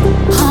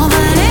 Oh,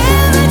 but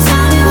every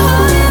time you're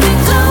holding me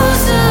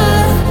closer,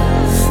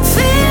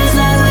 feels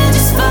like we're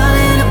just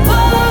falling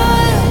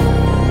apart.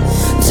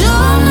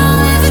 Don't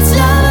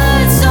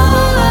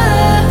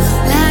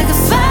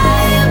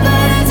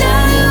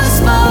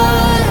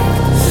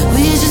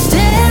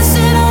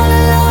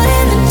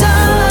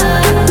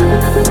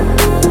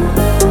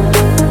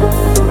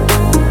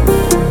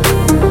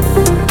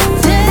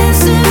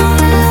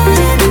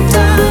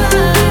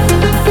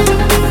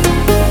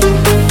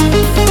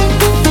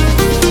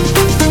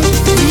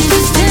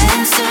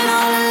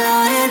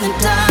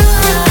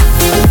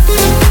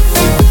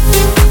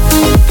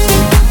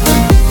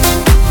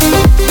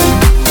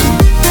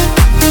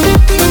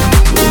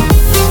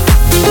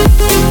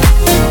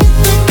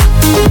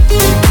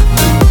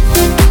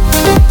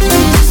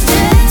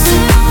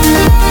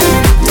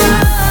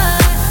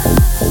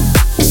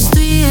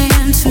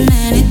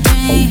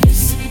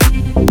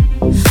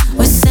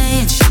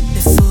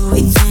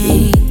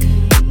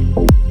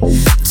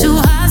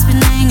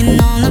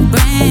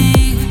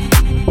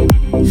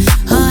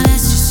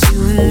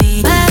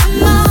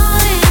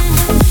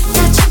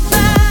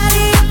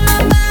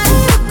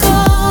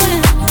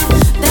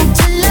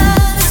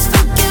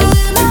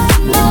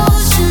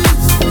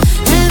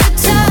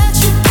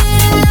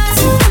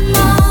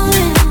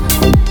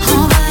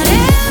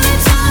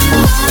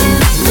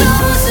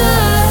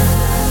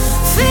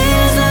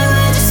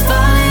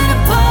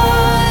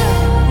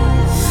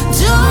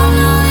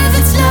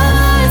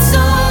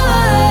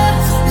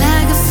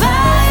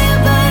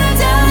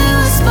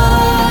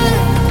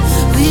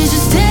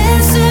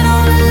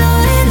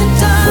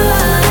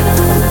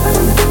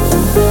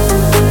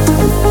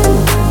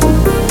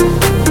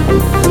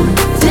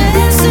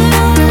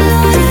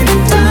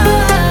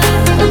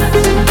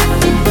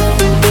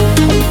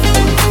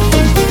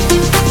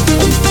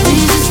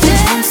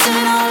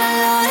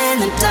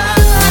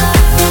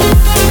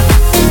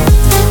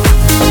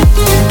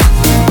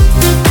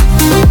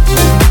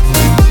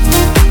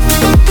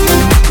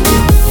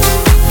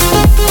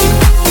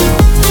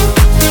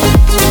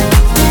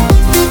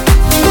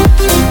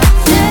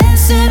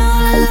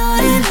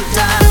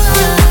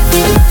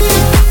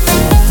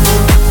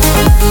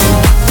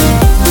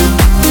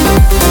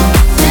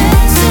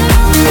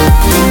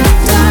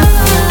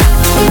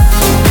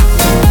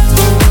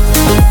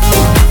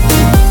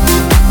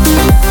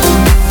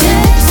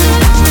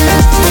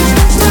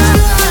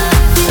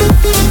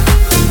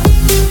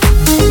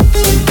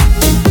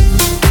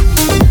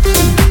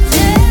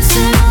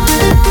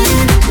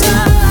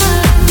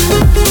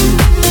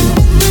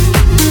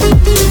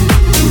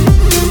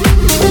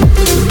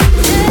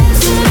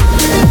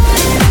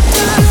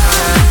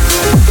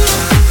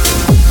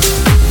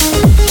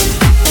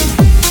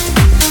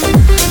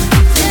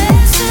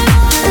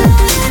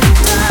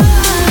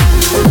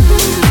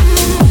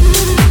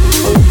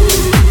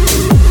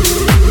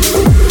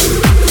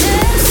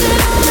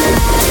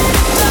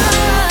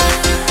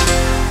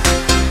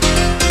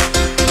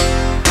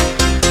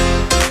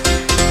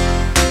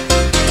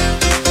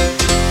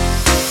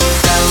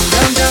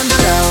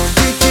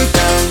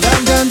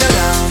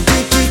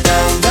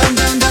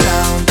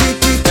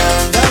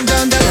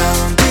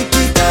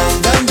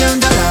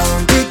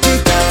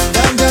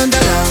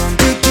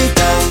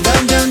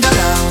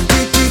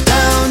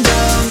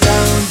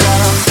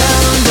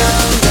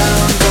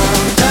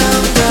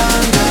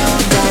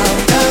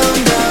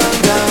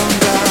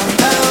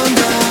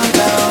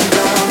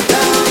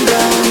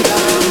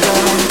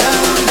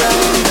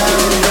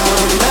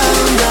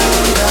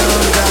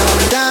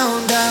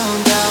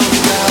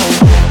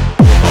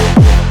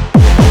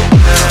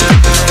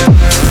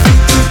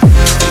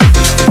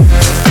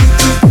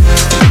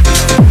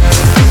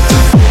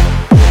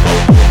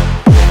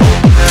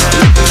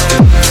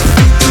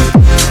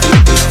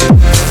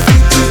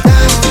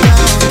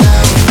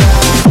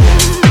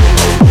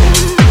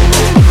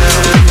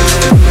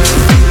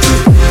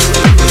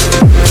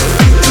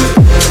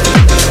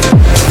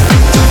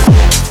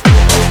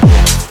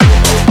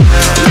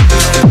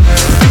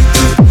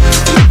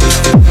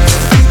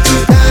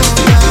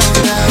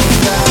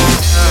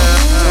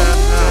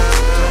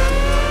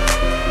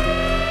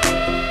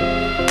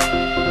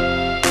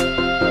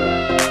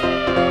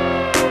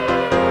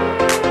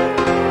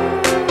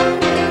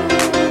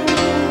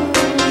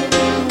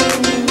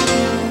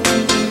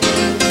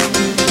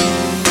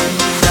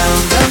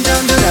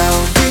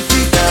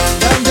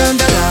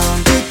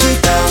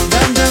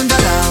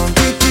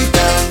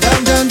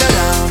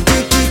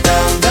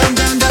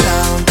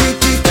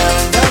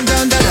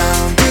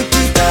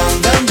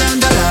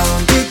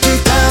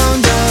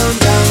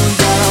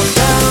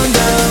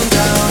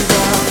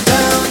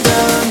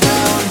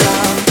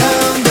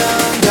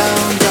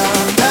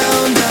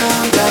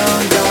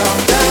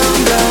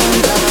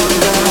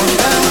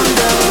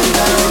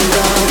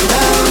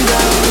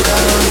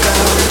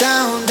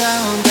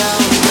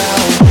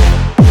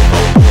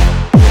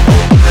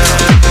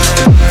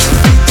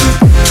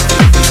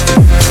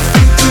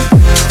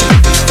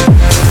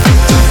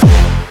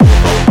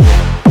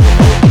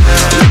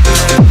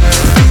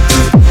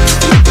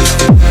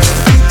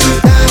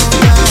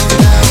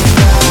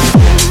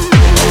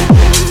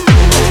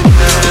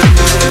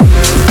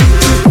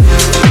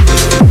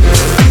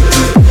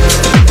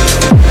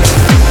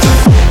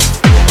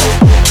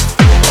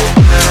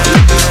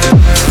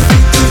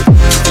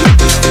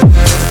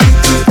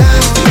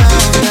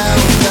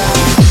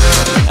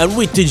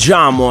with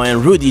Tijamo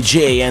and Rudy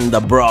J and the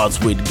Broads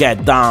with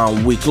Get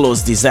Down, we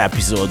close this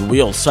episode.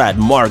 We also had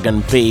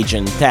Morgan Page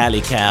and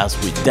Telecast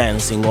with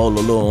Dancing All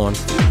Alone.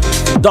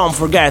 Don't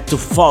forget to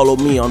follow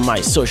me on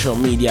my social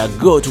media.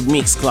 Go to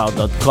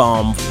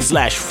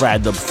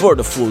mixcloud.com/FredUp for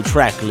the full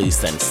track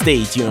list and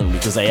stay tuned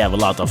because I have a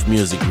lot of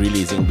music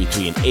releasing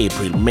between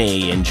April,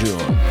 May and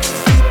June.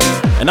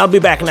 And I'll be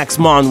back next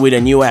month with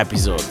a new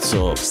episode,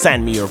 so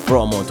send me your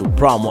promo to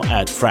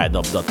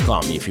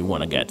promo@fredup.com if you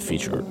want to get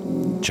featured.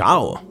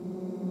 Ciao!